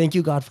 Yeah. Thank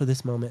you, God, for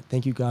this moment.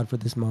 Thank you, God, for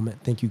this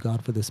moment. Thank you,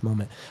 God, for this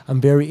moment. I'm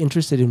very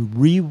interested in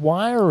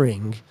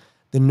rewiring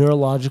the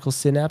neurological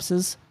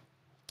synapses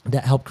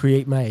that help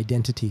create my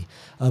identity.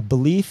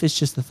 Belief is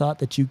just the thought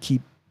that you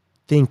keep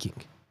thinking.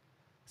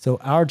 So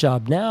our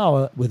job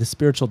now with a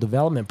spiritual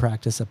development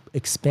practice, an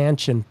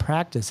expansion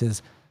practice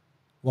is,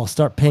 well,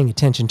 start paying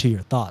attention to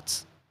your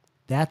thoughts.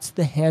 That's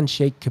the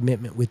handshake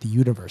commitment with the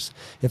universe.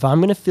 If I'm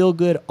going to feel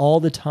good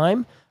all the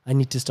time, I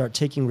need to start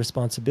taking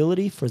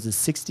responsibility for the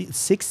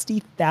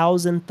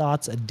 60,000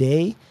 thoughts a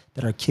day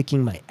that are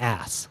kicking my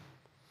ass.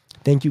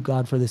 Thank you,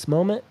 God, for this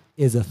moment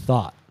is a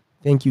thought.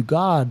 Thank you,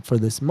 God, for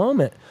this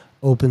moment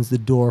opens the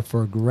door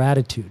for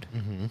gratitude.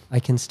 Mm-hmm. I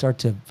can start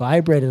to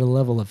vibrate at a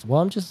level of, well,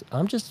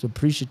 I'm just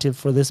appreciative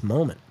for this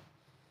moment.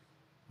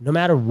 No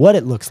matter what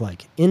it looks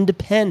like,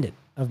 independent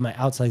of my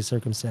outside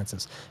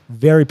circumstances.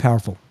 Very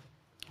powerful.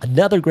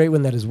 Another great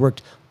one that has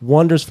worked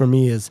wonders for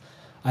me is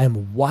I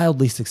am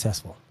wildly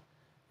successful.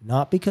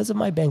 Not because of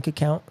my bank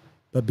account,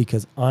 but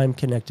because I'm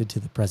connected to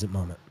the present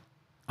moment.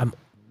 I'm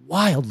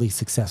wildly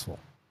successful.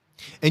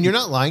 And you're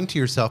not lying to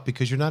yourself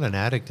because you're not an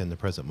addict in the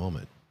present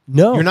moment.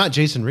 No. You're not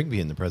Jason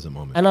Rigby in the present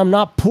moment. And I'm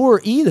not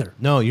poor either.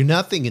 No, you're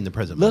nothing in the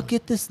present moment.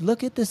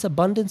 Look at this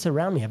abundance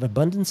around me. I have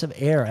abundance of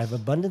air. I have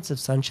abundance of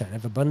sunshine. I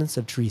have abundance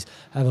of trees.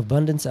 I have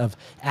abundance of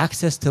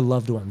access to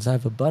loved ones. I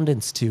have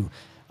abundance to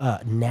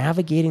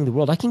navigating the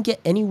world. I can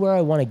get anywhere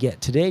I want to get.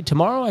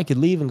 Tomorrow I could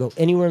leave and go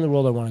anywhere in the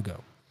world I want to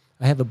go.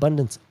 I have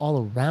abundance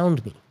all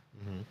around me.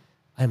 Mm-hmm.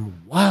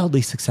 I'm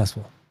wildly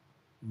successful.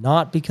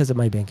 Not because of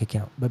my bank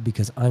account, but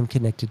because I'm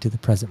connected to the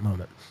present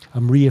moment.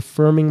 I'm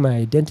reaffirming my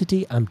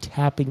identity. I'm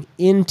tapping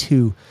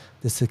into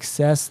the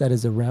success that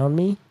is around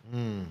me,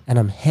 and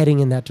I'm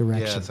heading in that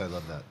direction. Yes, I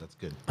love that. That's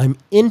good. I'm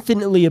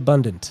infinitely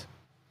abundant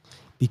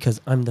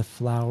because I'm the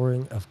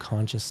flowering of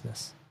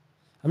consciousness.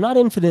 I'm not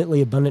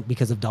infinitely abundant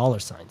because of dollar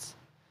signs.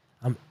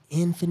 I'm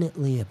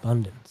infinitely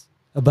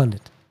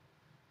abundant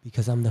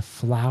because I'm the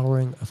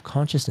flowering of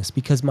consciousness,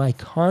 because my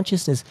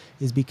consciousness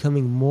is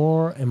becoming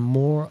more and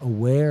more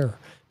aware,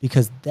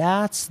 because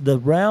that's the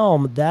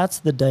realm, that's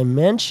the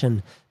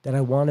dimension that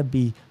I want to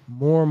be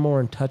more and more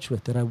in touch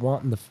with, that I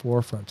want in the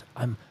forefront.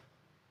 I'm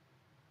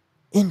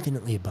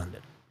infinitely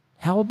abundant.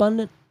 How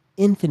abundant?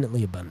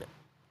 Infinitely abundant,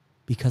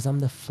 because I'm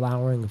the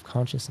flowering of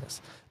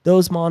consciousness.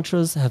 Those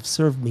mantras have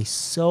served me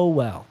so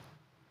well.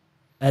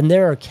 And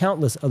there are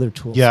countless other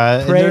tools.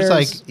 Yeah, prayers, and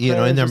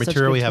there's in their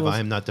material we have, tools. I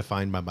am not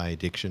defined by my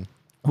addiction.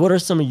 What are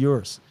some of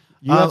yours?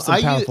 You have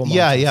some powerful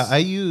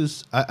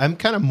mantras. I'm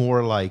kind of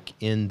more like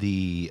in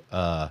the,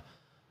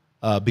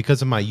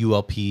 because of my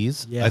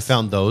ULPs, yes. I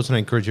found those, and I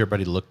encourage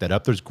everybody to look that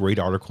up. There's great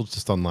articles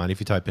just online if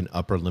you type in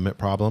upper limit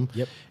problem.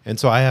 Yep. And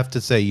so I have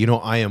to say,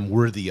 I am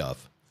worthy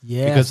of.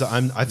 Yes.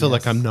 Because I feel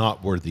like I'm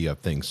not worthy of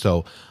things.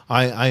 So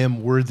I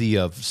am worthy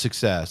of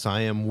success.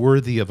 I am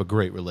worthy of a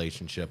great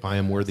relationship. I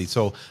am worthy.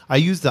 So I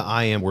use the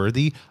I am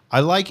worthy. I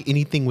like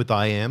anything with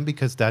I am,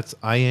 because that's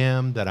I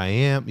am that I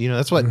am.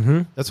 That's what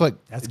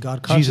that's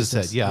God Jesus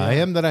said. Yeah, I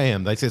am that I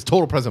am. Like, it's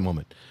total present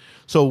moment.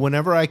 So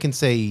whenever I can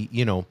say,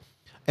 and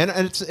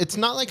it's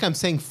not like I'm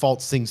saying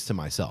false things to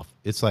myself.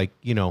 It's like,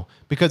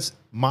 because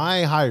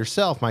my higher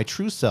self, my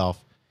true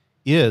self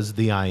is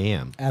the I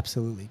am.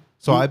 Absolutely.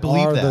 So I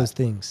believe that. Those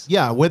things.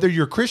 Yeah, whether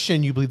you're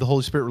Christian, you believe the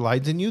Holy Spirit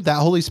resides in you. That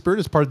Holy Spirit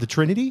is part of the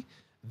Trinity.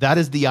 That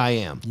is the I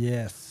am.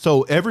 Yes.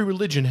 So every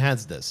religion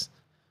has this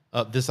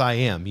I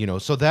am,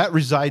 so that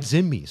resides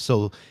in me.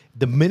 So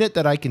the minute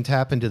that I can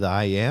tap into the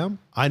I am,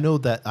 I know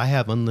that I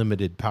have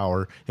unlimited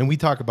power. And we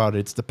talk about it.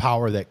 It's the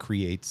power that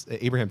creates.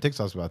 Abraham Hicks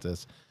talks about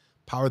this.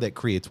 Power that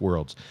creates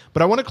worlds.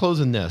 But I want to close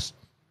in this.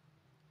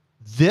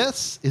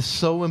 This is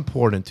so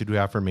important to do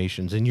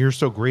affirmations. And you're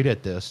so great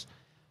at this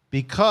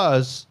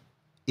because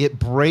it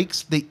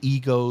breaks the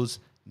ego's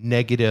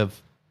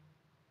negative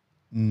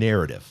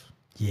narrative.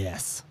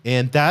 Yes.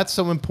 And that's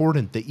so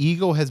important. The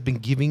ego has been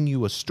giving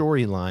you a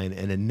storyline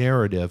and a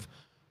narrative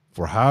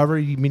for however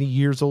many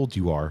years old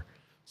you are.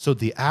 So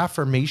the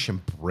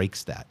affirmation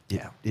breaks that.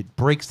 It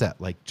breaks that,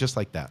 just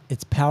like that.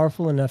 It's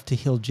powerful enough to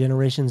heal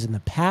generations in the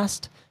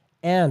past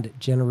and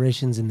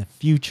generations in the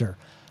future.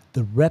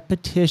 The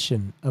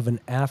repetition of an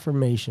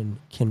affirmation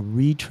can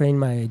retrain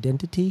my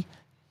identity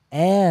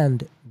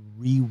and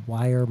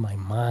rewire my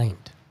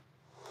mind.